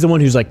he's the one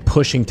who's like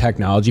pushing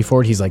technology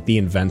forward. He's like the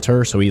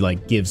inventor, so he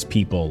like gives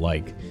people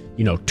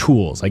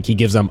tools. Like he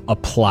gives them a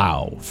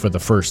plow for the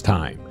first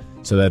time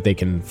so that they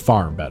can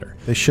farm better.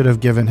 They should have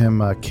given him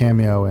a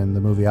cameo in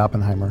the movie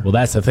Oppenheimer. Well,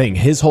 that's the thing.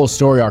 His whole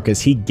story arc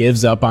is he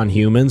gives up on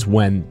humans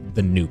when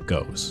the nuke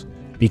goes,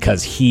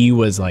 because he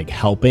was like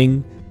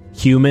helping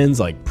humans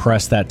like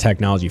press that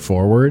technology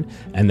forward,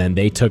 and then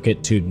they took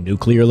it to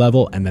nuclear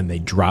level, and then they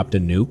dropped a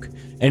nuke.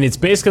 And it's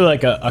basically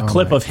like a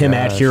clip of him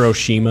at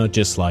Hiroshima,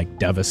 just like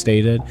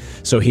devastated.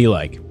 So he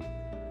like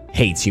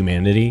hates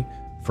humanity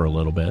for a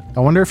little bit.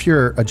 I wonder if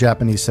you're a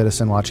Japanese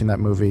citizen watching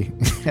that movie.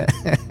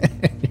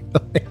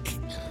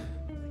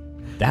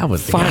 That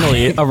was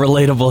finally a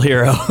relatable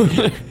hero.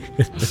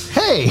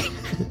 Hey,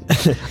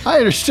 I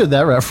understood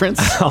that reference.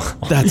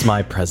 That's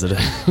my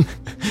president.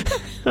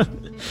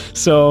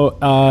 So,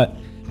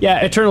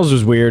 Eternals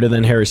was weird, and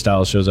then Harry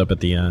Styles shows up at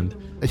the end.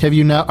 Are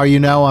you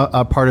now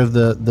a part of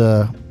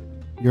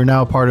you're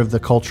now a part of the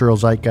cultural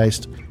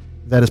zeitgeist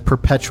that is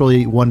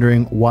perpetually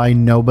wondering why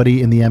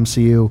nobody in the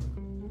MCU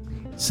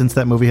since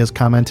that movie has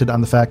commented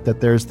on the fact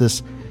that there's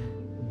this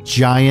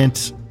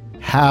giant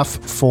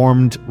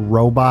half-formed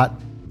robot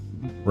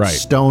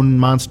stone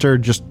monster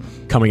just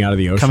coming out of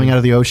the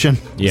ocean.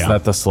 Yeah. Is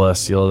that the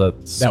celestial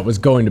that was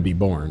going to be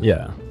born?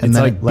 Yeah. And it's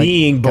like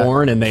being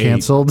born, and they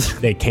canceled.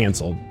 They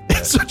canceled.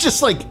 So it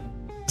just like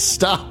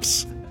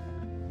stops.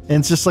 And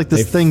it's just like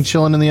this thing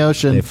chilling in the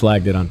ocean. They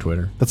flagged it on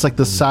Twitter. That's like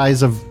the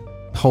size of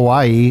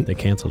Hawaii. They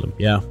canceled him.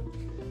 Yeah.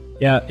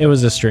 Yeah, it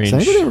was a strange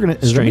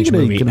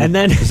movie. And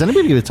then is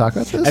anybody going to talk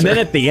about this? And then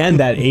at the end,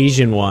 that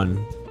Asian one,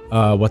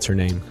 what's her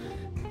name?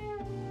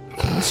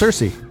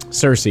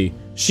 Cersei.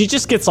 She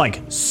just gets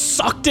like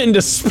sucked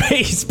into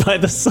space by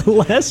the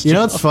celestial. You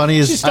know what's funny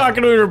is she's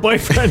talking to her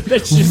boyfriend, then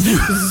she just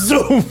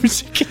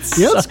zooms.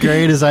 You know what's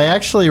great is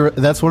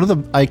that's one of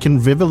the, I can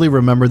vividly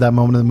remember that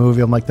moment in the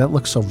movie. I'm like, that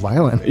looks so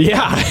violent.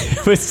 Yeah.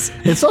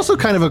 It's also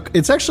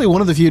it's actually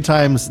one of the few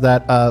times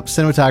that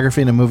cinematography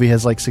in a movie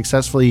has like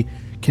successfully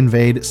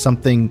conveyed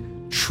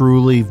something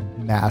truly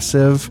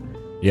massive.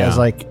 Yeah. As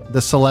like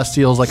the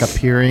celestials like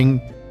appearing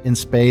in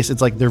space.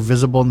 It's like they're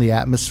visible in the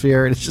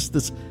atmosphere, and it's just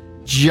this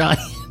giant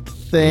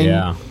thing.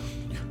 Yeah.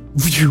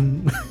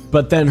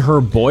 But then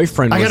her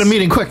boyfriend I got a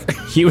meeting, quick.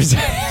 He was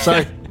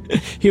sorry.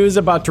 He was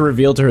about to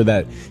reveal to her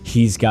that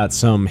he's got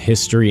some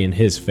history in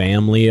his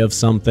family of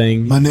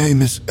something. My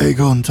name is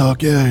Aegon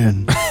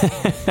Targaryen.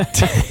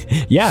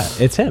 Yeah,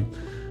 it's him.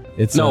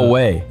 It's no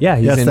way. Yeah,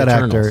 he's in that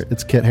Eternals. actor.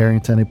 It's Kit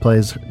Harington. He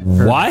plays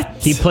what?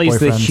 He plays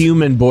the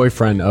human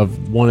boyfriend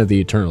of one of the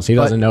Eternals. He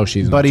doesn't know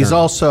she's an But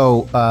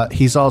Eternal.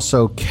 he's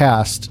also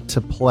cast to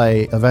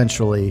play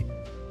eventually,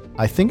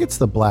 I think it's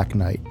the Black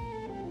Knight,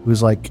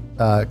 who's like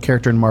a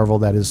character in Marvel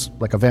that is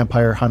like a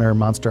vampire hunter,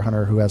 monster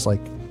hunter who has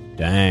like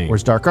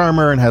wears dark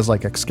armor and has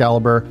like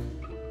Excalibur.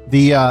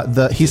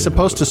 He's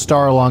supposed to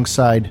star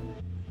alongside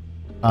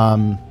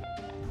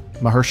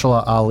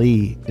Mahershala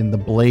Ali in the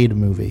Blade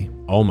movie.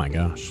 Oh my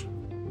gosh.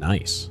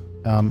 Nice.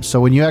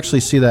 So when you actually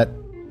see that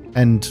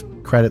end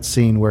credit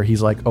scene where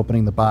he's like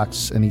opening the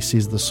box and he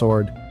sees the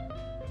sword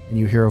and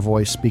you hear a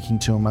voice speaking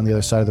to him on the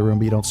other side of the room,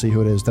 but you don't see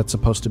who it is, that's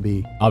supposed to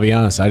be... I'll be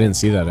honest, I didn't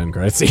see that end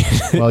credit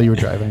scene. While you were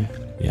driving.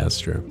 Yeah, that's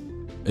true.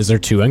 Is there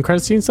 2 end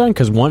credit scenes then?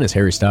 Because one is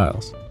Harry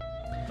Styles.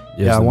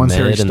 Yeah, one's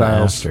Harry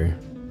Styles,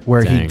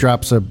 where he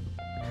drops a...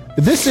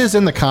 This is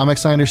in the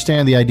comics, I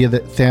understand, the idea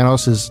that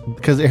Thanos is...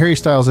 Because Harry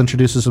Styles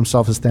introduces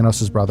himself as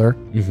Thanos' brother.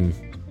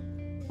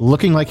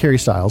 Looking like Harry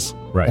Styles.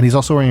 Right. And he's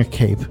also wearing a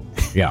cape.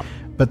 Yeah.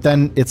 But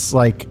then it's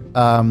like...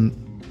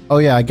 oh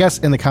yeah, I guess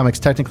in the comics,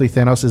 technically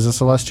Thanos is a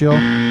Celestial.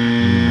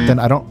 Then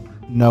I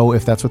don't know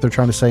if that's what they're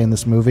trying to say in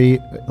this movie.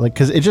 Like,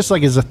 because it just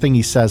like is a thing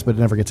he says, but it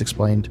never gets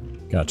explained.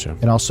 Gotcha.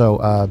 And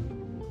also...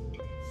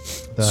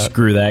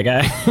 Screw that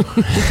guy.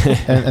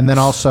 and then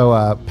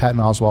also Patton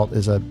Oswalt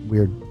is a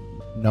weird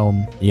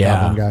gnome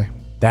goblin guy.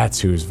 That's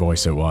whose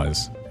voice it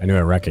was. I knew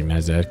I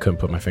recognized it. I couldn't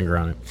put my finger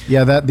on it.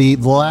 Yeah, that the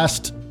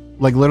last,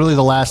 like literally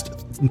the last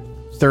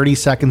 30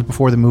 seconds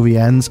before the movie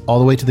ends, all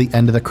the way to the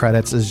end of the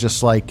credits is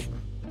just like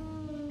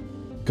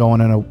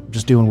going in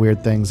just doing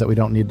weird things that we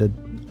don't need to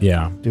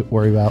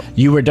worry about.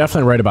 You were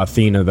definitely right about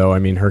Thena, though. I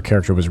mean, her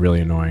character was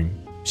really annoying.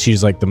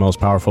 She's like the most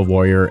powerful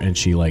warrior, and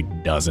she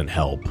like doesn't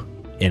help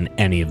in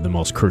any of the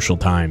most crucial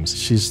times.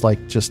 She's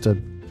like just a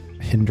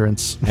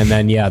hindrance. And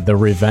then the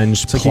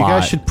revenge plot. So you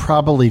guys should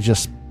probably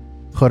just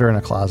put her in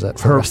a closet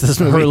for the rest of this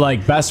movie. Her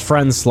like best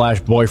friend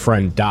 /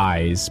 boyfriend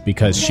dies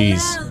because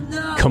she's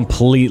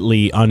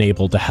completely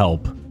unable to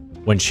help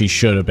when she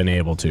should have been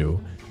able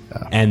to.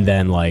 Yeah. And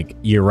then like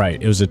you're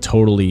right, it was a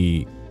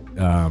totally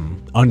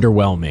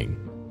underwhelming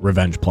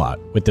revenge plot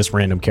with this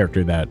random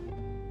character that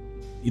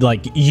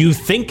like you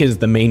think is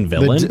the main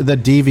villain. The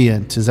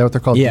deviant, is that what they're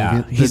called?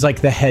 Yeah, deviant? he's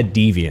like the head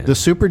deviant. The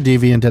super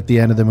deviant at the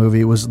end of the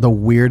movie was the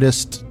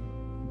weirdest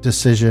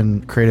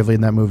decision creatively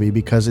in that movie,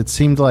 because it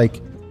seemed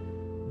like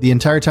the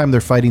entire time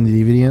they're fighting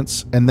the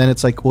deviants, and then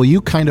it's like, well,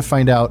 you kind of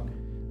find out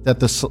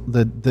that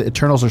the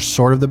Eternals are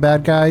sort of the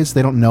bad guys.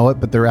 They don't know it,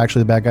 but they're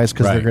actually the bad guys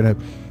because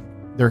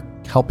they're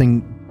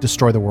helping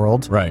destroy the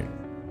world. Right.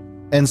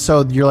 And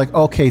so you're like,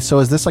 okay, so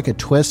is this like a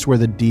twist where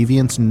the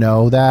deviants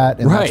know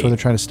that, and that's where they're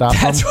trying to stop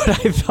them? That's what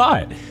I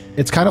thought.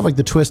 It's kind of like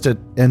the twist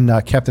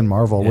in Captain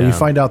Marvel, where you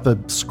find out the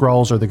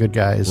Skrulls are the good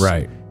guys,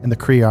 right, and the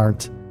Kree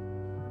aren't.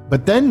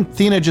 But then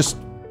Thena just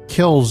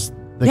kills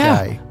the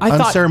guy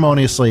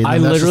unceremoniously,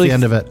 and that's just the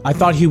end of it. I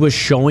thought he was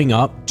showing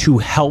up to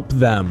help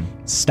them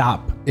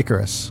stop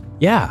Icarus.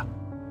 Yeah,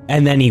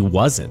 and then he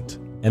wasn't.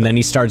 And then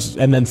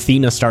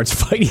Thena starts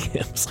fighting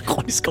him. It's like,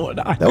 what is going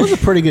on? That was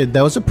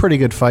a pretty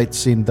good fight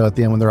scene though at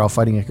the end when they're all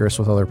fighting Icarus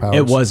with all their powers.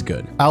 It was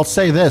good. I'll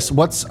say this: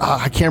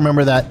 I can't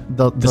remember that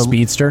the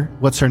speedster.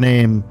 What's her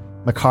name?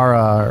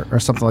 Makara or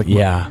something like that.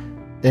 Yeah,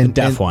 the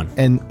deaf one.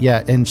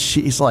 And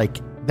she's like,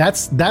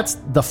 that's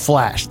the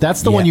Flash.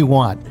 That's the one you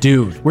want,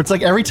 dude. Where it's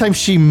like every time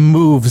she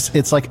moves,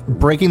 it's like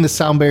breaking the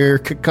sound barrier,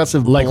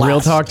 concussive like blast.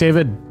 Real talk,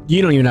 David.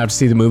 You don't even have to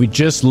see the movie.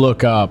 Just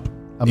look up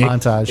a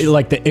montage,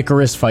 like the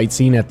Icarus fight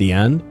scene at the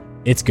end.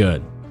 It's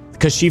good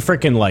because she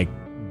freaking like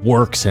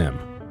works him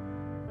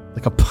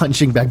like a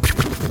punching bag.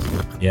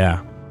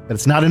 Yeah, but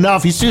it's not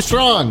enough. He's too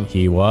strong.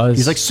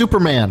 He's like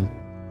Superman.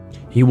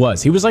 He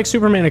was like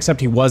Superman,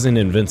 except he wasn't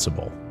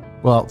invincible.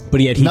 Well,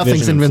 but he had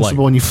nothing's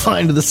invincible when you fly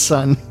into the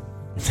sun.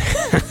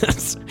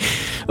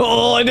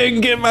 Oh, I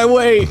didn't get my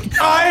weight.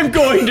 I'm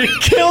going to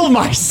kill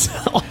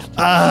myself.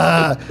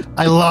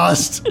 I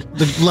lost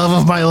the love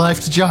of my life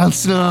to Jon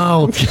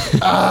Snow.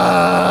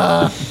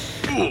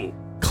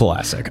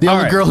 Classic. The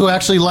only girl who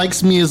actually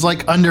likes me is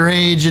like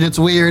underage, and it's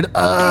weird.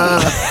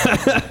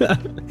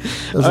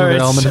 Those are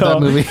element of that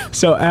movie.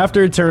 So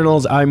after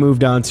Eternals, I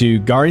moved on to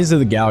Guardians of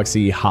the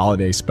Galaxy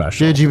Holiday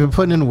Special. Dude, you've been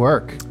putting in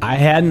work. I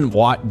hadn't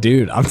watched.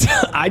 Dude,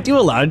 I do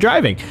a lot of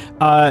driving.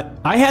 I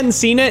hadn't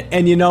seen it,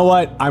 and you know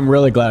what? I'm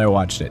really glad I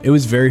watched it. It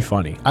was very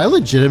funny. I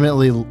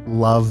legitimately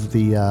love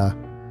the.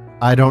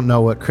 I don't know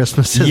what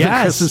Christmas is.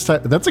 Yes. Christmas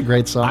time. That's a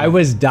great song. I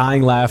was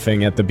dying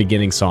laughing at the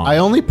beginning song.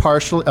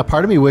 A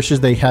part of me wishes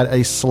they had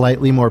a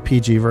slightly more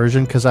PG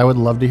version, because I would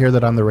love to hear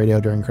that on the radio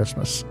during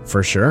Christmas.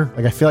 For sure.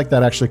 Like, I feel like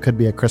that actually could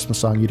be a Christmas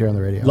song you'd hear on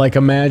the radio. Like,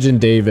 imagine,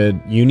 David,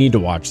 you need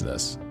to watch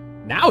this.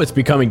 Now it's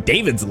becoming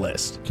David's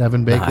list.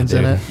 Kevin Bacon's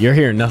in it. You're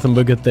hearing nothing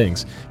but good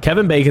things.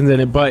 Kevin Bacon's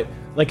in it, but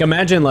like,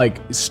 imagine like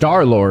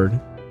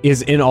Star-Lord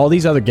is in all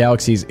these other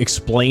galaxies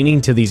explaining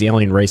to these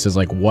alien races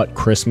like what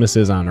Christmas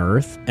is on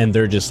Earth, and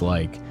they're just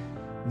like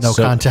no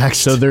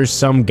context. So there's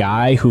some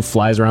guy who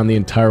flies around the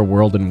entire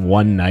world in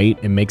one night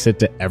and makes it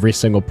to every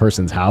single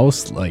person's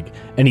house, like,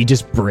 and he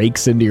just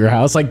breaks into your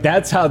house. Like,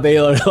 that's how they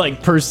are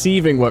like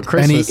perceiving what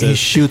Christmas is. And he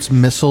shoots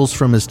missiles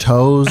from his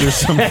toes or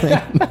something.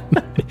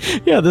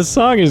 Yeah, this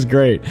song is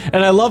great,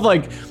 and I love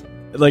like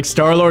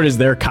Star-Lord is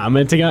there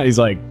commenting on it. He's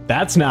like,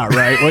 that's not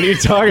right. What are you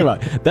talking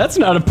about? That's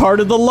not a part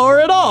of the lore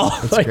at all.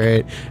 That's like,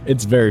 great.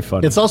 It's very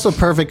funny. It's also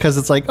perfect because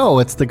it's like, oh,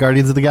 it's the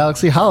Guardians of the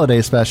Galaxy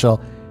holiday special.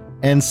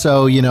 And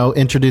so,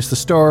 introduce the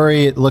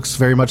story. It looks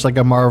very much like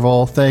a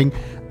Marvel thing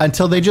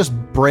until they just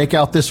break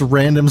out this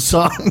random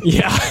song.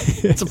 Yeah.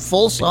 It's a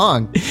full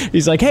song.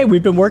 He's like, hey,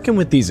 we've been working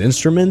with these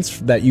instruments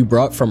that you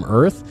brought from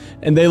Earth,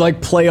 and they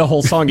like play a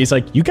whole song. He's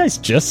like, you guys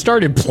just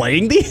started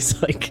playing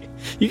these? Like,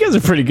 you guys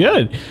are pretty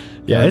good.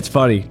 Yeah, it's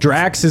funny.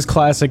 Drax is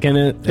classic in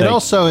it. It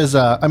also is,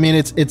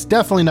 it's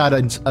definitely not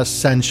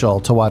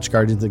essential to watch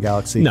Guardians of the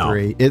Galaxy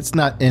 3. It's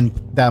not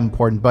that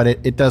important, but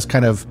it does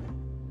kind of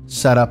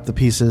set up the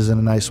pieces in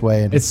a nice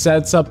way. And it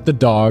sets up the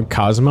dog,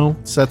 Cosmo.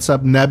 Sets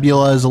up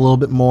Nebula as a little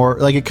bit more,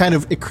 like it kind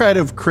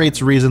of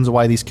creates reasons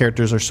why these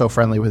characters are so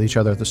friendly with each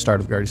other at the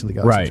start of Guardians of the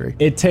Galaxy 3.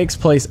 It takes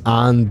place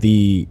on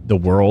the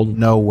world.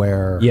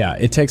 Nowhere. Yeah,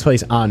 it takes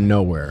place on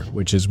Nowhere,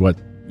 which is what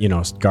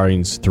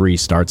Guardians 3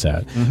 starts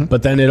at.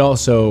 But then it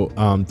also,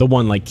 the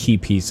one like key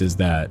piece is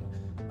that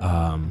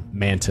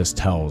Mantis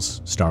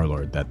tells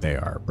Star-Lord that they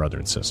are brother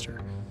and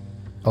sister.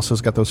 Also,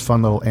 it's got those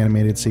fun little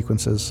animated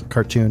sequences,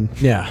 cartoon.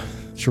 Yeah.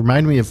 Which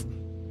remind me of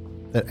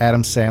that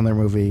Adam Sandler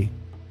movie,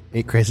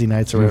 8 Crazy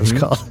Nights, or whatever it's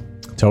called.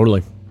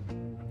 Totally.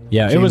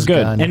 Yeah, James it was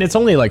good. Gunn. And it's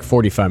only like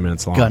 45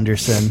 minutes long.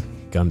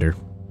 Gunder.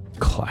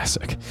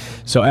 Classic.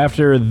 So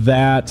after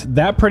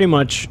that pretty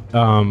much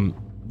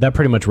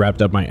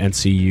wrapped up my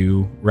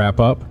NCU wrap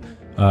up,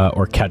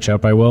 or catch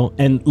up, I will.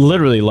 And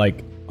literally,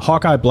 like,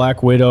 Hawkeye,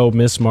 Black Widow,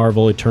 Miss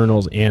Marvel,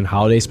 Eternals, and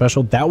Holiday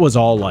Special, that was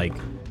all like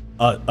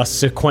a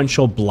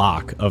sequential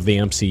block of the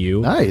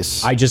MCU.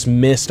 Nice. I just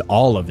missed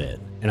all of it,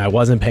 and I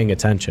wasn't paying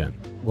attention.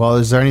 Well,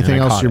 is there anything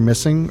else you're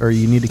missing, or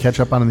you need to catch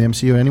up on in the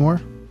MCU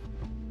anymore?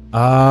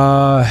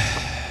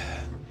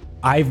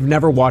 I've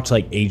never watched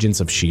like Agents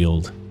of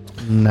S.H.I.E.L.D.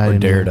 Or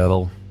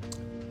Daredevil.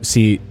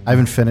 See, I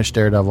haven't finished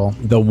Daredevil.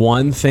 The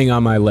one thing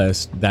on my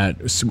list that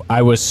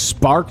I was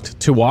sparked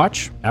to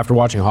watch after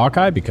watching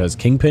Hawkeye, because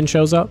Kingpin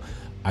shows up,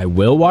 I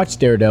will watch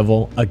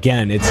Daredevil.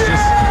 Again, it's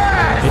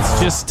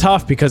just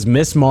tough because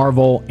Miss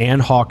Marvel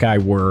and Hawkeye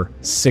were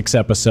 6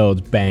 episodes,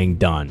 bang,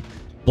 done.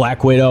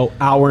 Black Widow,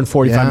 hour and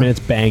 45 minutes,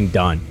 bang,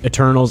 done.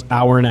 Eternals,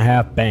 hour and a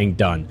half, bang,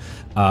 done.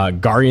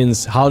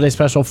 Guardians Holiday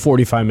Special,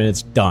 45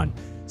 minutes, done.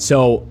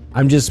 So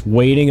I'm just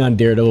waiting on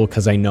Daredevil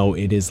because I know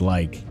it is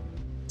like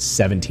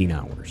 17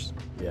 hours.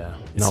 Yeah.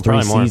 It's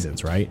 3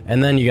 seasons, right?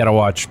 And then you got to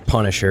watch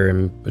Punisher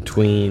in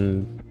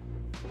between.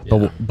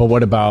 Yeah. But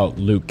what about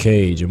Luke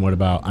Cage, and what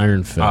about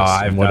Iron Fist?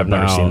 I've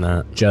never seen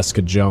that.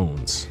 Jessica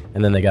Jones.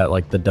 And then they got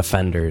like the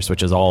Defenders,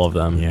 which is all of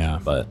them. Yeah.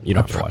 But you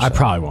don't have to watch I that.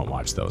 probably won't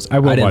watch those. I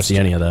didn't see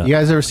any of that. You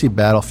guys ever see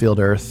Battlefield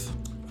Earth?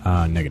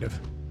 Negative.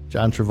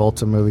 John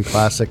Travolta movie,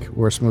 classic,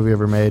 worst movie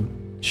ever made.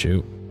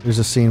 Shoot. There's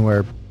a scene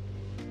where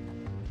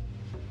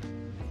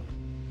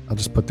I'll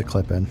just put the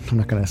clip in. I'm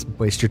not going to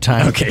waste your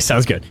time. Okay,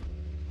 sounds good.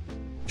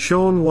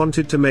 Sean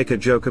wanted to make a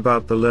joke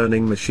about the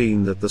learning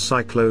machine that the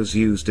Cyclos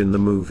used in the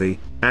movie,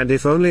 and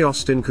if only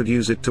Austin could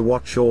use it to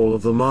watch all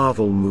of the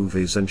Marvel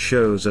movies and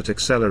shows at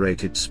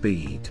accelerated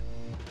speed.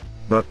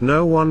 But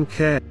no one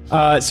cared.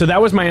 So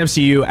that was my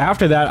MCU.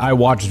 After that, I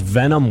watched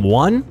Venom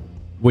 1,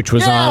 which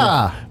was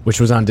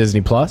on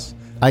Disney Plus.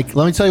 Let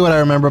me tell you what I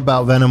remember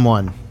about Venom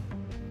 1.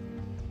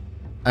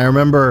 I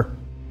remember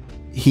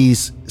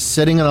he's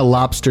sitting in a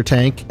lobster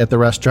tank at the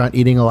restaurant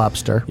eating a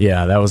lobster.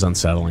 Yeah, that was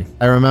unsettling.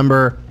 I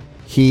remember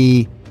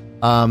he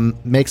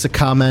makes a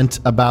comment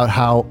about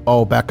how,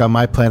 back on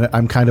my planet,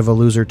 I'm kind of a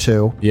loser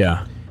too.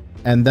 Yeah.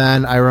 And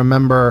then I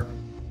remember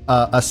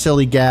a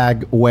silly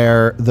gag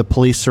where the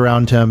police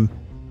surround him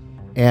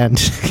and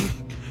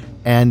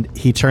and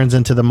he turns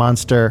into the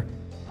monster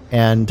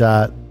and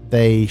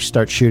they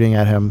start shooting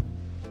at him.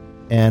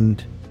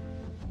 And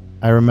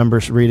I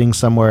remember reading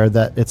somewhere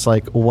that it's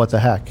like, well, what the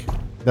heck?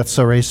 That's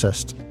so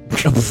racist.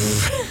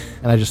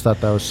 And I just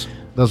thought that's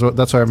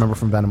what I remember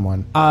from Venom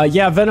 1.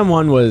 Yeah, Venom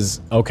 1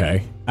 was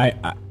okay.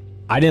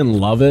 I didn't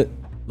love it.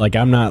 Like,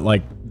 I'm not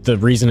like, the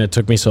reason it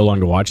took me so long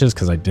to watch is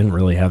because I didn't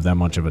really have that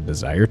much of a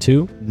desire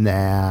to.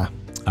 Nah.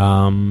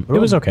 It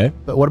was okay.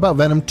 But what about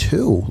Venom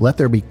 2? Let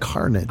There Be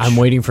Carnage. I'm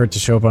waiting for it to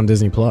show up on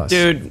Disney Plus.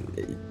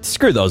 Dude,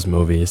 screw those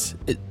movies.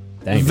 You.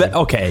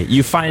 Okay,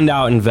 you find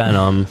out in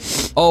Venom,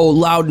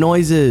 loud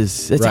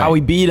noises. That's how we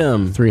beat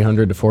him.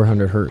 300 to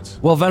 400 hertz.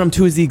 Well, Venom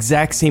 2 is the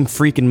exact same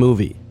freaking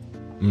movie.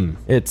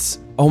 It's,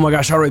 oh my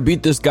gosh, how do I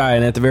beat this guy?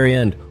 And at the very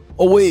end,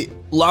 oh wait,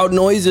 loud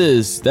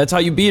noises. That's how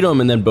you beat him.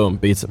 And then boom,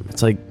 beats him.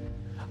 It's like,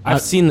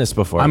 I've seen this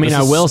before. I mean, This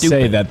I is will stupid.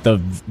 say that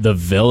the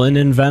villain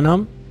in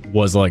Venom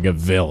was like a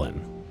villain.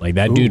 Like,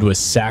 that dude was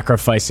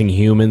sacrificing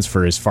humans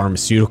for his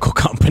pharmaceutical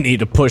company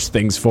to push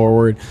things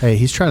forward. Hey,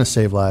 he's trying to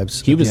save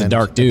lives. He was a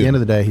dark dude. At the end of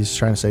the day, he's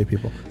trying to save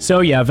people.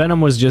 So yeah,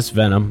 Venom was just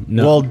Venom.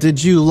 No, Well,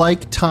 did you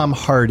like Tom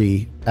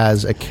Hardy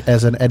as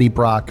an Eddie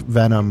Brock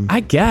Venom?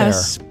 I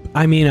guess.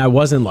 I mean, I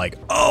wasn't like,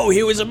 oh,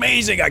 he was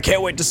amazing, I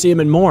can't wait to see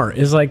him in more.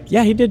 It's like,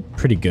 yeah, he did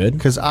pretty good.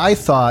 Because I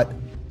thought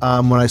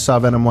when I saw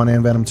Venom 1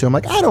 and Venom 2, I'm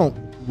like, I don't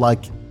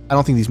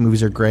think these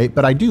movies are great,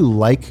 but I do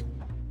like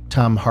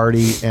Tom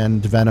Hardy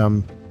and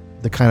Venom,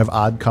 the kind of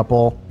odd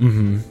couple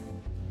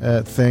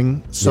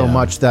thing, so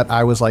much that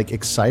I was like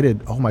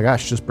excited. Oh my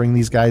gosh, just bring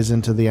these guys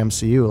into the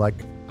MCU. Like,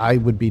 I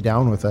would be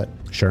down with it.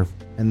 Sure.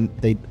 And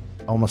they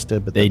almost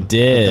did, but They then,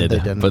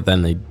 did, but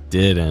then they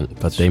didn't.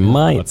 but they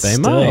might. But they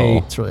still.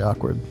 might. It's really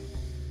awkward.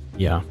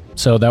 Yeah.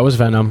 So that was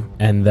Venom.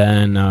 And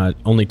then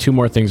only two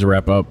more things to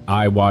wrap up.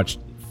 I watched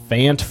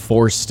Fant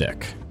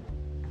 4-Stick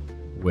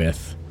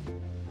with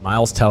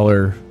Miles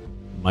Teller,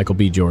 Michael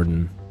B.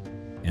 Jordan,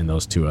 and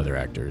those two other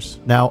actors.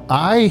 Now,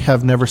 I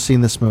have never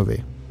seen this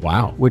movie,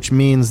 Wow. which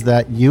means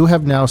that you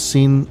have now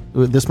seen.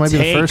 This might be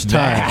the Take first time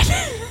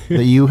that.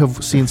 that you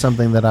have seen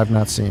something that I've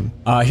not seen.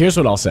 Here's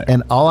what I'll say.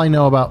 And all I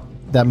know about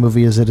that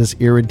movie is it is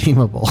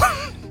irredeemable.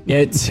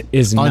 It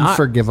is not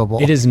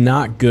Unforgivable. It is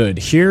not good.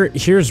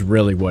 Here's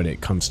really what it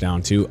comes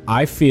down to.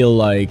 I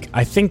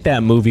think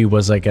that movie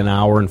was like an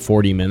hour and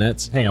 40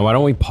 minutes. Hang on, why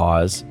don't we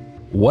pause?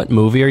 What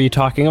movie are you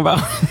talking about?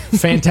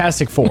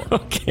 Fantastic Four.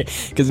 Okay,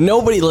 because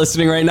nobody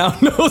listening right now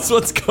knows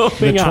what's going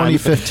The on.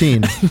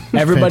 2015.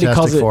 Everybody Fantastic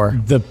calls it Four.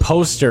 the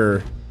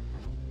poster.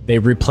 They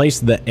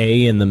replaced the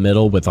A in the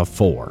middle with a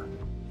 4.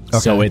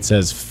 So Okay. it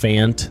says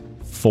Fant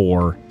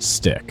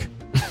 4-Stick.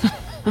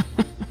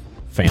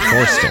 Fant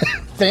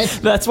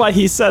 4-Stick. That's why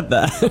he said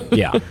that.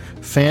 Yeah.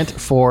 Fant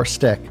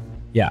 4-Stick.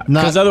 Yeah.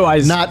 Not Because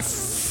otherwise, not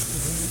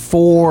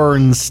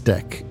Forn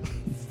Stick.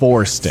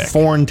 4-Stick.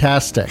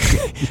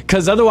 Forntastic.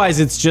 Because otherwise,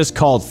 it's just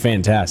called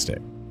Fantastic.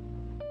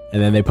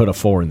 And then they put a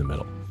 4 in the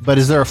middle. But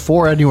is there a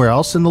 4 anywhere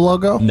else in the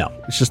logo? No.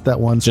 It's just that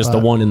one Just spot.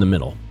 the one in the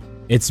middle.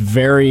 It's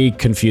very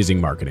confusing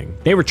marketing.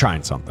 They were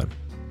trying something.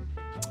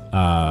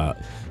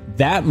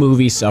 That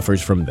movie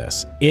suffers from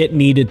this. It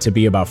needed to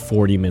be about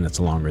 40 minutes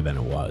longer than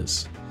it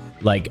was.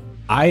 Like,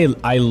 I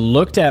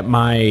looked at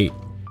my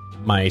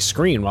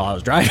screen while I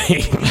was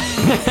driving.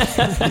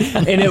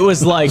 And it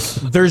was like,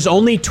 there's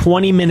only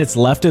 20 minutes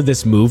left of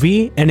this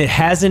movie, and it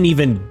hasn't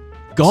even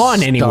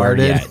gone anywhere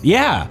Started. yet.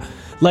 Yeah.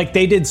 Like,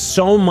 they did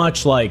so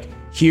much, like,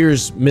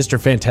 here's Mr.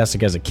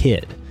 Fantastic as a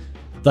kid.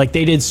 Like,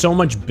 they did so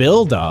much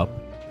build up.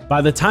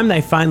 By the time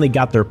they finally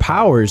got their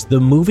powers, the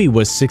movie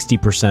was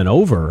 60%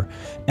 over.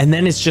 And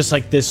then it's just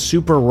like this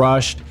super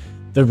rushed.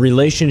 The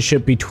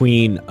relationship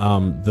between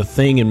the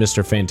Thing and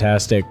Mr.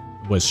 Fantastic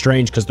was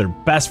strange because they're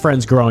best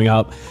friends growing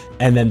up.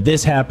 And then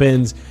this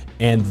happens.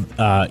 And,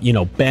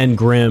 Ben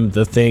Grimm,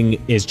 the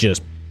Thing, is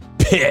just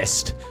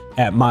pissed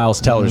at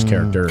Miles Teller's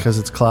character. Because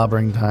it's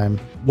clobbering time.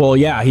 Well,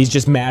 yeah, he's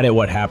just mad at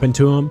what happened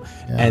to him.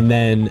 And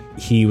then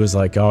he was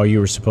like, oh,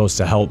 you were supposed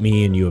to help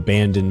me and you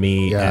abandoned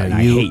me and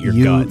I hate your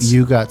guts.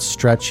 You got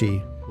stretchy,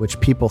 which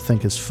people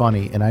think is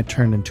funny, and I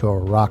turned into a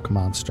rock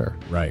monster.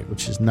 Right.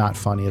 Which is not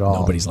funny at all.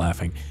 Nobody's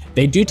laughing.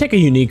 They do take a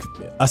unique,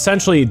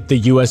 essentially the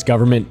U.S.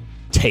 government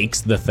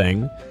takes the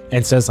Thing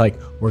and says like,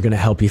 we're going to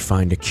help you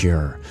find a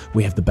cure.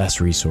 We have the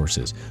best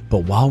resources.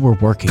 But while we're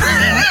working on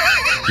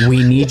that,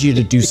 we need you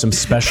to do some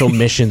special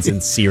missions in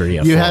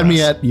Syria. You for had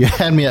me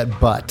us. at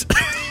butt.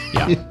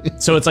 Yeah.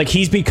 So it's like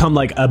he's become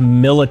like a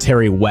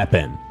military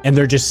weapon, and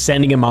they're just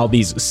sending him all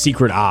these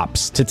secret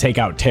ops to take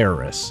out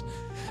terrorists.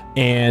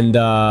 And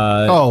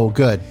Oh,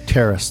 good.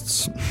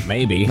 Terrorists.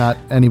 maybe Not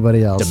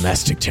anybody else.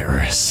 domestic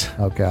terrorists,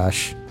 Oh,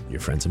 gosh. your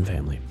friends and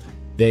family.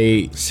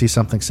 They See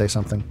something, say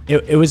something.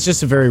 it was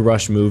just a very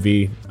rushed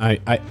movie.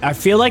 I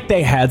feel like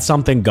they had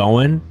something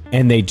going,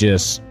 and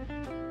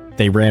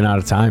they ran out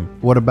of time.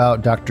 What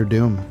about Dr.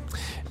 Doom?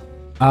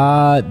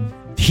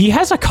 He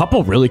has a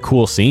couple really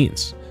cool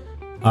scenes.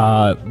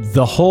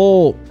 The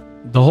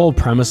whole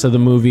premise of the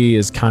movie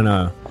is kind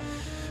of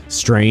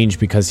strange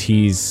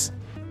because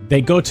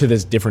they go to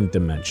this different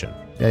dimension.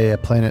 Yeah,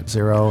 Planet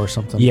Zero or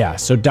something. Yeah,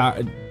 so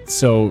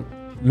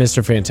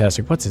Mr.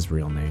 Fantastic, what's his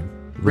real name?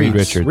 Reed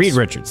Richards. Reed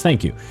Richards,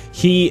 thank you.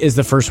 He is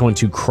the first one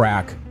to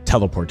crack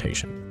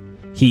teleportation.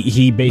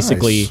 He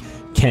basically Nice.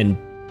 can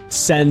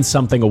send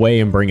something away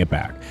and bring it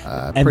back.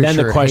 And Pretty then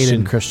sure the question,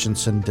 Hayden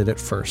Christensen did it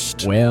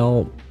first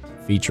well,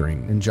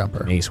 featuring in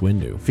Jumper, Mace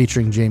Windu.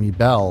 featuring Jamie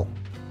Bell,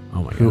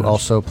 Oh my who gosh.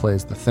 also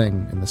plays the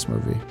Thing in this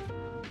movie.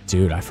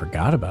 Dude, I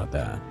forgot about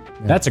that.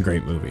 That's a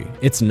great movie.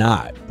 It's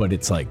not, but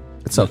it's like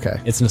It's okay.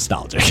 it's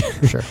nostalgic.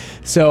 Sure.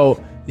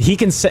 So he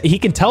can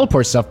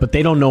teleport stuff, but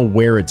they don't know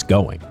where it's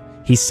going.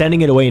 He's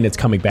sending it away and it's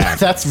coming back.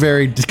 That's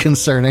very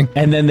concerning.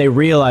 And then they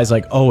realize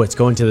like, oh, it's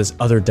going to this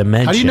other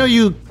dimension. How do you know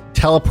you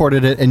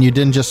teleported it and you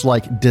didn't just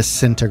like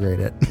disintegrate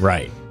it?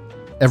 Right.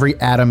 Every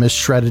atom is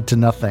shredded to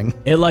nothing.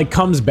 It like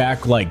comes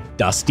back like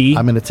dusty.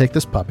 I'm going to take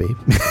this puppy.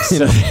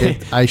 So-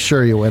 I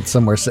assure you went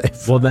somewhere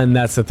safe. well, then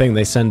that's the thing.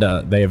 They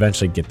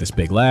eventually get this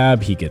big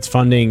lab. He gets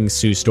funding.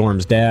 Sue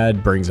Storm's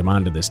dad brings him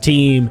onto this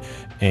team,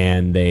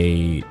 and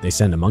they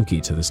send a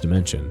monkey to this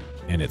dimension,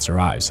 and it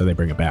survives. So they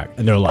bring it back,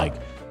 and they're like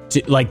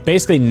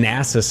basically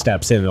NASA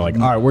steps in. They're like,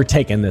 all right, we're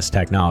taking this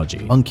technology.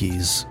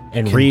 Monkeys.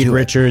 And can Reed do it.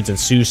 Richards and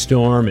Sue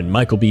Storm and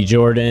Michael B.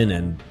 Jordan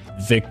and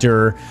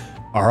Victor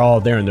are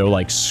all there, and they're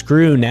like,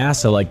 screw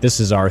NASA, like this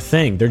is our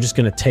thing. They're just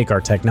gonna take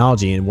our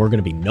technology and we're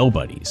gonna be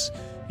nobodies.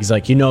 He's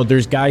like,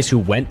 there's guys who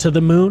went to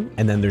the moon,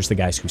 and then there's the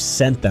guys who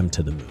sent them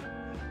to the moon.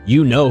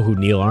 You know who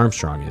Neil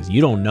Armstrong is.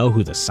 You don't know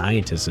who the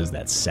scientist is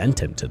that sent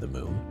him to the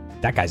moon.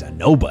 That guy's a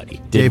nobody.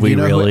 Did Dave, we do you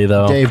know really,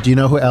 though? Dave, do you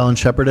know who Alan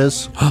Shepard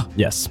is?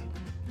 Yes.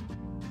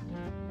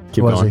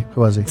 Keep Who was going. he?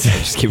 Who was he?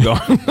 Just keep going.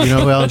 You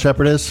know who Alan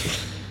Shepard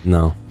is?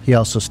 No. He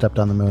also stepped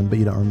on the moon, but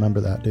you don't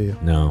remember that, do you?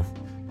 No.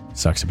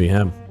 Sucks to be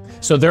him.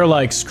 So they're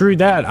like, screw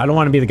that. I don't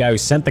want to be the guy who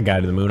sent the guy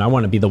to the moon. I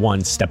want to be the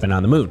one stepping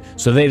on the moon.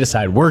 So they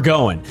decide, we're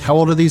going. How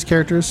old are these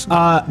characters?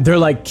 They're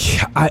like,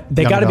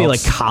 they got to be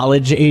like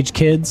college age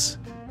kids.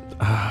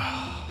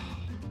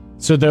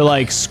 So they're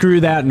like, screw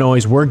that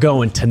noise. We're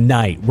going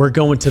tonight. We're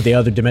going to the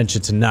other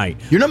dimension tonight.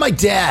 You're not my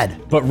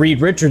dad. But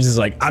Reed Richards is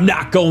like, I'm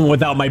not going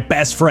without my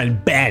best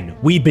friend, Ben.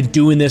 We've been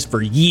doing this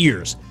for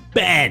years.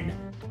 Ben,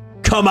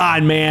 come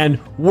on, man.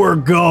 We're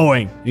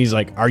going. And he's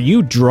like, are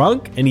you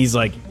drunk? And he's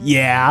like,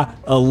 yeah,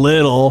 a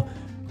little.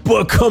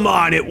 But come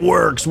on, it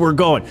works. We're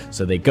going.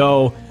 So they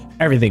go.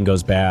 Everything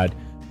goes bad.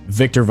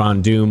 Victor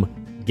Von Doom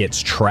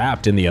gets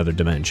trapped in the other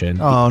dimension.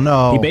 Oh,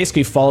 no. He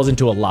basically falls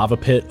into a lava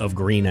pit of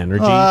green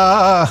energy,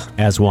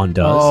 as one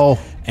does. Oh.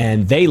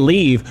 And they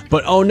leave,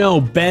 but oh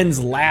no, Ben's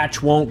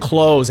latch won't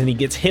close and he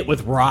gets hit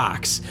with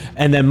rocks.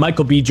 And then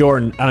Michael B.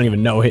 Jordan, I don't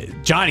even know,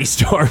 Johnny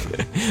Storm,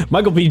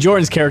 Michael B.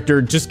 Jordan's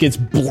character just gets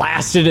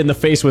blasted in the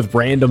face with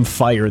random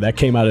fire that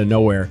came out of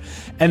nowhere.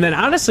 And then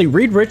honestly,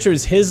 Reed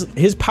Richards,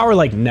 his power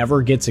like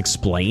never gets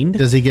explained.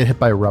 Does he get hit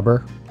by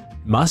rubber?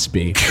 Must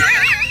be.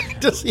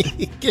 Does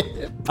he get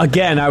hit?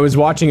 Again, I was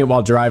watching it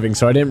while driving,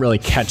 so I didn't really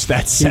catch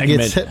that segment. He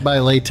gets hit by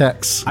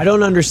latex. I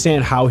don't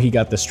understand how he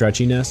got the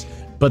stretchiness.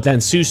 But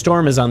then Sue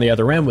Storm is on the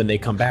other end when they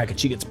come back, and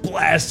she gets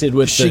blasted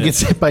with. She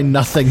gets hit by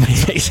nothing.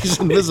 She's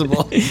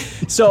invisible.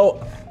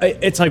 So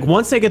it's like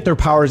once they get their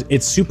powers,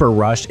 it's super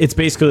rushed. It's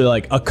basically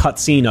like a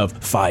cutscene of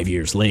 5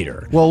 years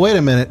later. Well, wait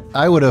a minute.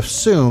 I would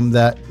assume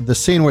that the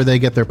scene where they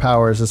get their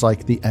powers is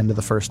like the end of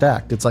the first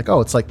act. It's like, oh,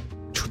 it's like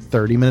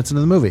 30 minutes into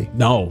the movie.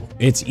 No,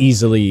 it's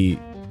easily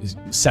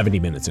 70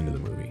 minutes into the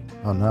movie.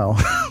 Oh no.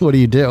 What do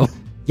you do?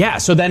 Yeah,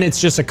 so then it's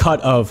just a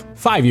cut of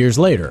 5 years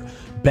later.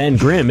 Ben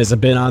Grimm has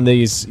been on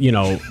these,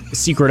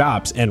 secret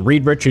ops, and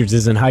Reed Richards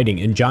is in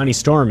hiding, and Johnny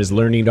Storm is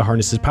learning to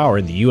harness his power,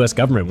 and the U.S.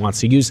 government wants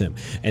to use him.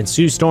 And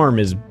Sue Storm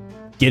is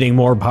getting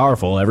more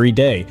powerful every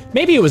day.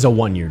 Maybe it was a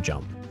 1 year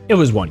jump. It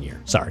was 1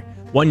 year. Sorry.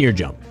 1 year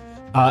jump.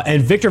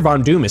 And Victor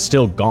Von Doom is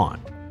still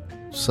gone.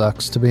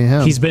 Sucks to be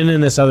him. He's been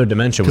in this other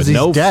dimension with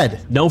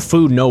dead. No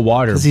food, no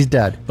water. Because he's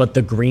dead. But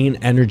the green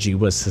energy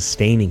was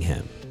sustaining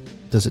him.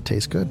 Does it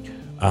taste good?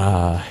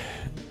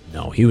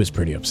 No, he was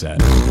pretty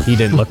upset. He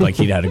didn't look like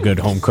he'd had a good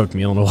home-cooked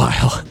meal in a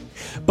while.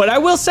 But I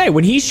will say,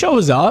 when he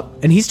shows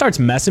up and he starts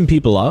messing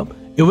people up,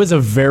 it was a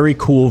very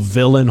cool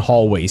villain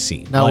hallway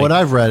scene. Now, what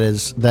I've read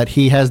is that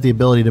he has the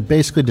ability to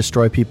basically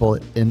destroy people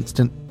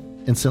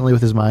instantly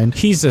with his mind.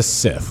 He's a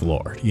Sith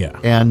Lord, yeah.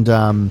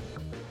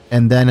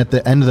 And then at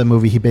the end of the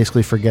movie, he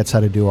basically forgets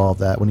how to do all of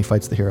that when he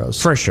fights the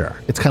heroes. For sure.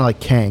 It's kind of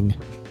like Kang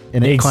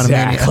in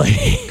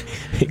Exactly.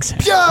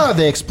 Exactly. Pya!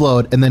 They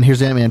explode, and then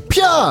here's Ant-Man.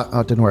 Pya! Oh,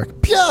 it didn't work.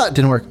 Pya! It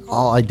didn't work.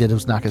 All I did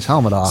was knock his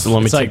helmet off. So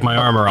let me take my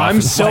armor off.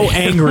 I'm so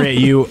angry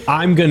at you,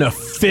 I'm gonna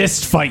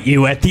fist fight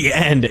you at the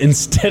end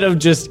instead of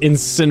just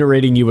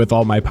incinerating you with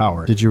all my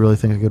power. Did you really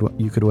think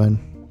you could win?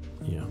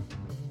 Yeah.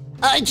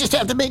 I just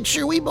have to make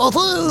sure we both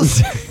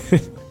lose.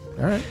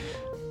 All right.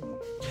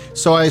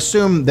 So I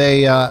assume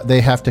they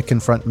have to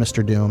confront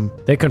Mr. Doom.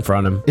 They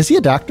confront him. Is he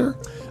a doctor?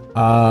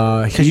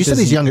 Because you said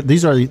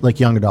these are like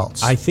young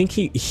adults. I think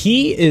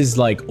he is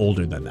like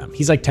older than them.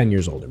 He's like 10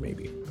 years older,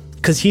 maybe.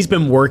 Because he's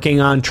been working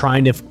on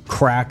trying to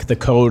crack the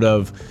code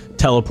of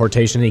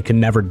teleportation. He can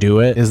never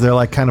do it. Is there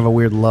like kind of a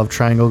weird love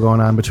triangle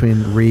going on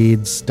between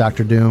Reed's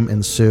Dr. Doom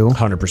and Sue?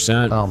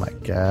 100%. Oh my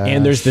god!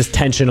 And there's this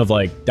tension of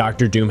like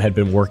Dr. Doom had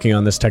been working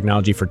on this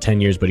technology for 10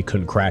 years, but he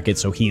couldn't crack it,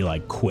 so he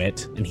like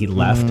quit and he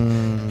left.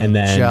 And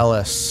then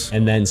jealous.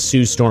 And then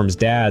Sue Storm's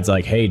dad's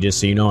like, "Hey, just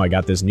so you know, I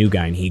got this new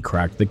guy, and he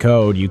cracked the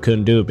code. You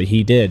couldn't do it, but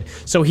he did."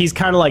 So he's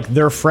kind of like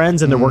they're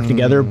friends and they're working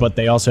together, but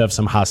they also have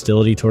some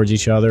hostility towards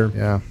each other.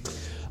 Yeah.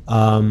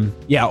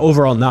 Yeah.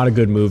 Overall, not a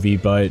good movie,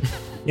 but.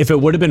 If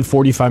it would have been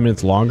 45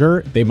 minutes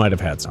longer, they might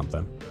have had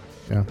something.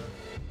 Yeah.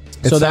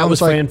 So that was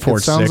fantastic. It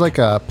sounds like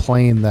a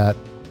plane that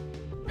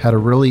had a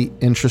really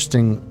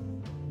interesting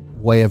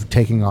way of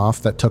taking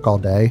off that took all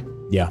day.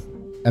 Yeah.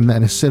 And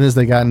then as soon as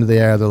they got into the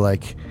air, they're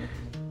like,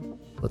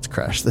 let's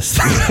crash this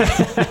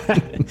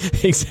thing.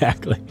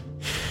 Exactly.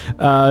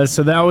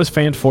 So that was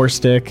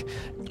fantastic.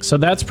 So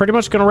that's pretty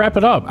much going to wrap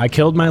it up. I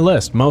killed my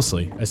list,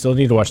 mostly. I still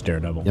need to watch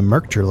Daredevil. You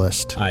murked your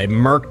list. I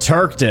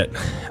turked it.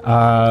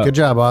 Good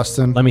job,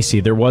 Austin. Let me see.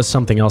 There was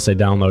something else I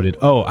downloaded.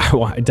 Oh,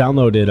 I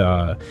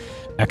downloaded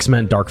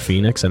X-Men Dark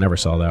Phoenix. I never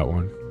saw that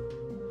one.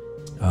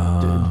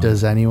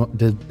 Does anyone?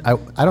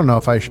 I don't know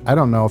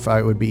if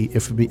it would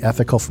be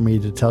ethical for me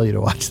to tell you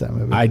to watch that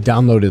movie. I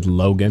downloaded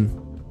Logan.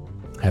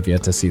 Have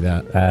yet to see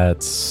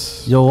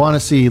that. You'll want to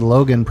see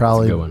Logan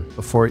probably That's a good one.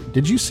 before.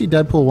 Did you see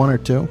Deadpool 1 or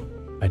 2?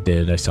 I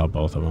did. I saw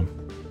both of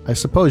them. I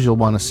suppose you'll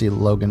want to see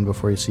Logan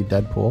before you see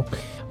Deadpool.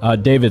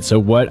 David, so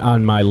what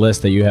on my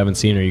list that you haven't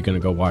seen are you going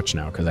to go watch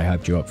now? Because I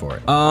hyped you up for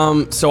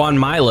it. So on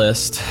my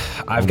list,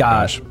 I've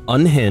got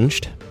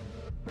Unhinged.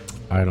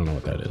 I don't know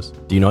what that is.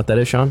 Do you know what that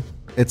is, Sean?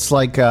 It's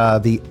like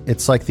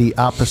the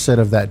opposite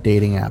of that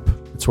dating app.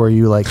 It's where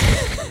you like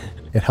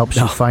it helps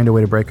you find a way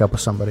to break up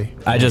with somebody.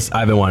 I've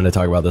been wanting to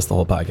talk about this the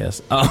whole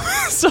podcast.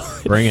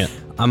 Bring it.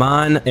 I'm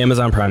on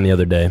Amazon Prime the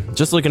other day,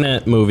 just looking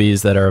at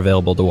movies that are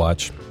available to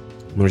watch.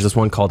 And there's this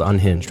one called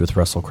Unhinged with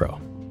Russell Crowe.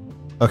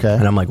 Okay.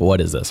 And I'm like,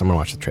 what is this? I'm going to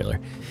watch the trailer.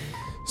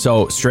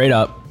 So straight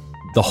up,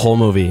 the whole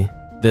movie,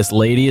 this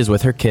lady is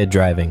with her kid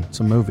driving. It's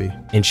a movie.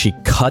 And she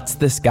cuts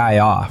this guy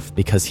off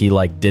because he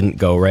like didn't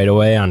go right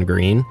away on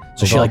green.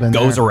 So she like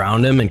goes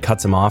around him and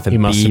cuts him off. And he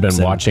must have been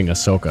him. watching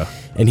Ahsoka.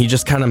 And he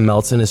just kind of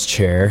melts in his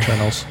chair.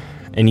 Channels.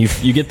 And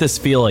you get this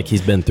feel like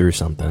he's been through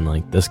something.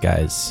 Like this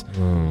guy's,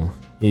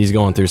 he's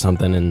going through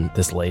something, and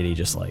this lady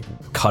just like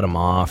cut him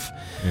off.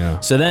 Yeah.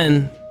 So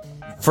then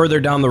further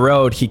down the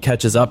road, he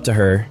catches up to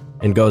her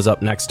and goes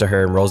up next to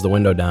her and rolls the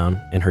window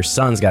down. And her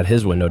son's got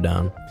his window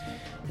down.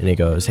 And he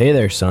goes, "Hey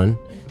there, son.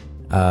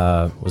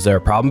 Was there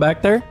a problem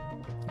back there?"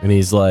 And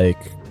he's like,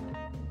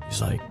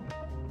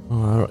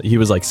 oh, he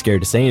was like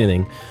scared to say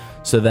anything.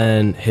 So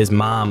then his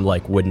mom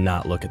like would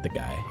not look at the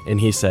guy. And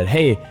he said,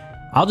 "Hey,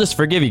 I'll just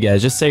forgive you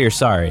guys. Just say you're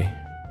sorry."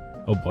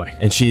 Oh boy.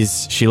 And she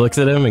looks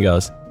at him and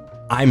goes,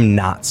 "I'm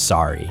not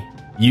sorry.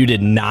 You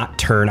did not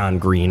turn on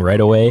green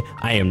right away.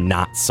 I am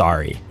not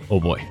sorry." Oh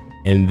boy.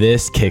 And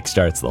this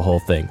kickstarts the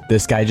whole thing.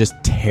 This guy just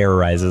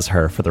terrorizes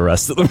her for the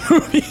rest of the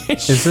movie.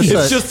 It's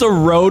just a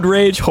road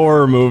rage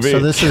horror movie. So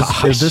this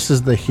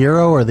is the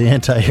hero or the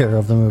anti-hero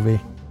of the movie?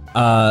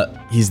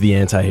 He's the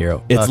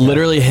anti-hero. It's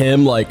literally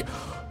him like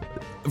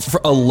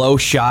for a low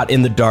shot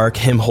in the dark,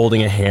 him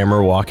holding a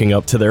hammer walking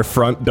up to their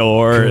front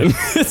door. And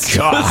it's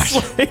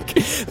just like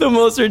the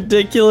most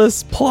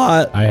ridiculous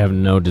plot. I have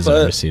no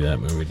desire to see that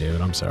movie, David.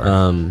 I'm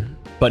sorry.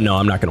 But no,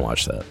 I'm not going to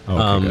watch that.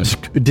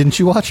 Okay, Didn't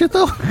you watch it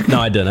though? No,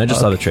 I didn't. I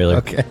just saw the trailer.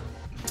 Okay.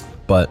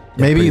 But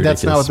maybe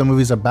that's not what the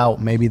movie's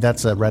about. Maybe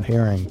that's a red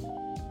herring.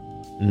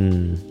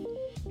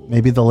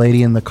 Maybe the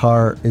lady in the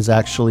car is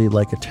actually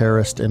like a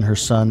terrorist and her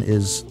son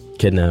is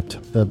kidnapped.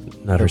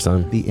 Not her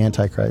son. The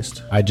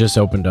Antichrist. I just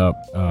opened up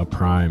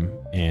Prime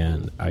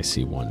and I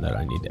see one that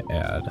I need to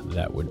add.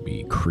 That would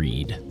be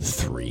Creed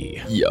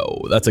 3.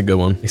 Yo, that's a good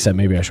one. Except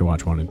maybe I should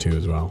watch 1 and 2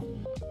 as well.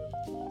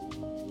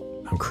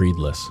 I'm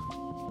Creedless.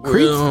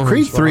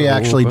 Creed 3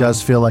 actually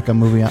does feel like a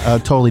movie, a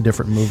totally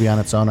different movie on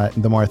its own.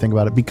 The more I think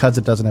about it, because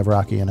it doesn't have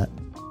Rocky in it.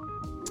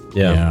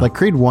 Yeah. Like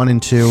Creed 1 and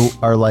 2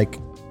 are like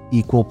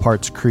equal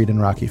parts Creed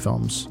and Rocky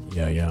films.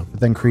 Yeah. But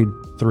then Creed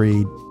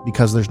 3,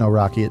 because there's no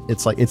Rocky,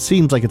 it's like it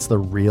seems like it's the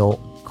real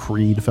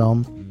Creed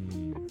film,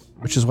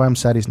 which is why I'm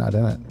sad he's not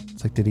in it.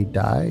 It's like, did he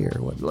die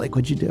or what? Like,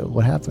 what'd you do?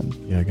 What happened?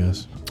 Yeah, I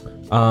guess.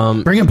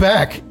 Bring him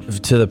back.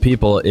 To the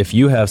people, if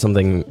you have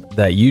something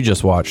that you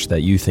just watched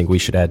that you think we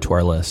should add to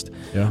our list,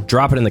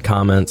 drop it in the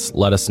comments.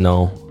 Let us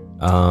know.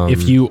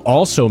 If you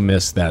also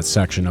missed that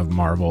section of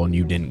Marvel and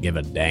you didn't give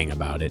a dang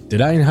about it, did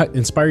I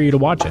inspire you to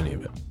watch any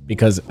of it?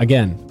 Because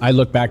again, I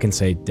look back and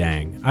say,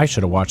 dang, I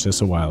should have watched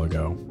this a while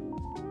ago.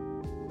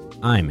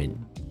 I'm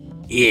an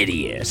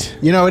idiot.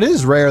 You know, it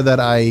is rare that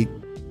I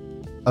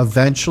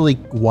eventually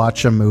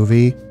watch a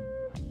movie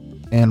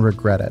and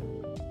regret it.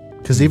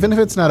 Because even if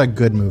it's not a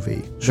good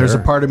movie, there's a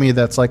part of me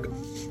that's like,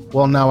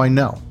 well, now I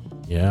know.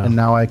 Yeah. And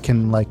now I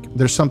can like,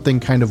 there's something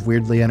kind of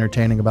weirdly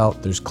entertaining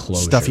about there's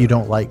closure. Stuff you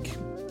don't like.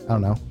 I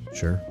don't know.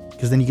 Sure.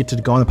 Because then you get to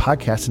go on the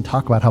podcast and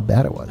talk about how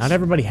bad it was. Not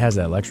everybody has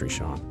that luxury,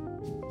 Sean.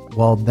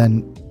 Well,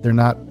 then they're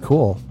not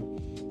cool.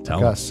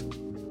 Tell us.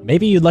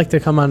 Maybe you'd like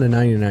to come on to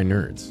 99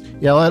 Nerds.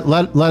 Yeah,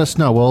 let us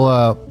know.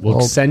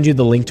 We'll send you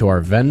the link to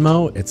our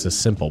Venmo. It's a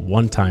simple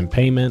one-time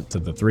payment to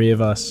the three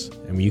of us,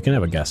 and you can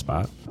have a guest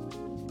spot.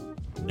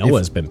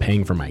 Noah's been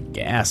paying for my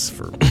gas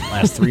for the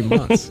last 3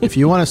 months. If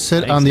you want to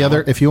sit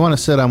if you want to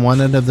sit on one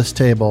end of this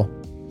table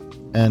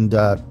and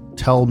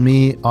tell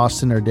me,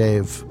 Austin or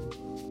Dave,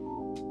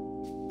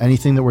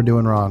 anything that we're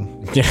doing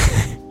wrong. Yeah.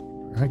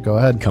 All right, go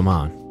ahead. Come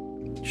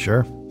on.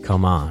 Sure.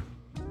 Come on.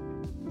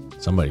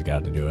 Somebody's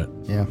got to do it.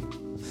 Yeah.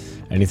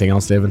 Anything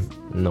else, David?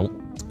 Nope.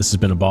 This has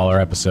been a baller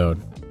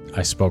episode.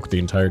 I spoke the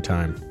entire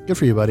time. Good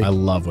for you, buddy. I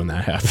love when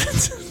that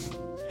happens.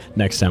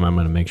 Next time, I'm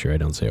going to make sure I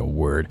don't say a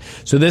word.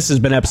 So this has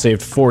been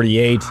episode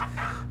 48.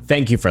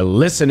 Thank you for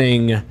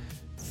listening.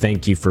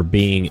 Thank you for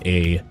being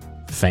a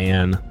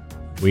fan.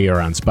 We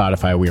are on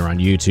Spotify. We are on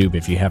YouTube.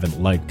 If you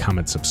haven't liked,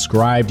 comment,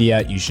 subscribed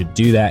yet, you should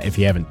do that. If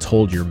you haven't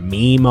told your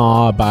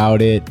Meemaw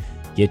about it,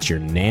 get your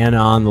Nana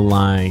on the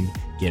line.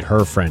 Get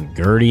her friend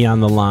Gertie on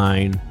the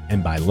line.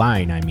 And by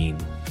line, I mean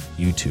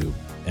YouTube.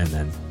 And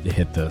then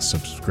hit the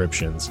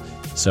subscriptions.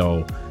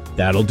 So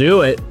that'll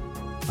do it.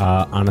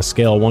 On a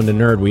scale of 1 to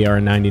nerd, we are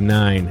a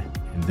 99.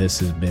 And this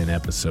has been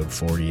episode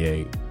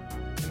 48.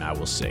 And I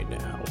will say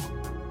now,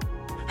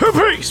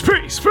 peace,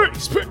 peace,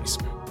 peace, peace.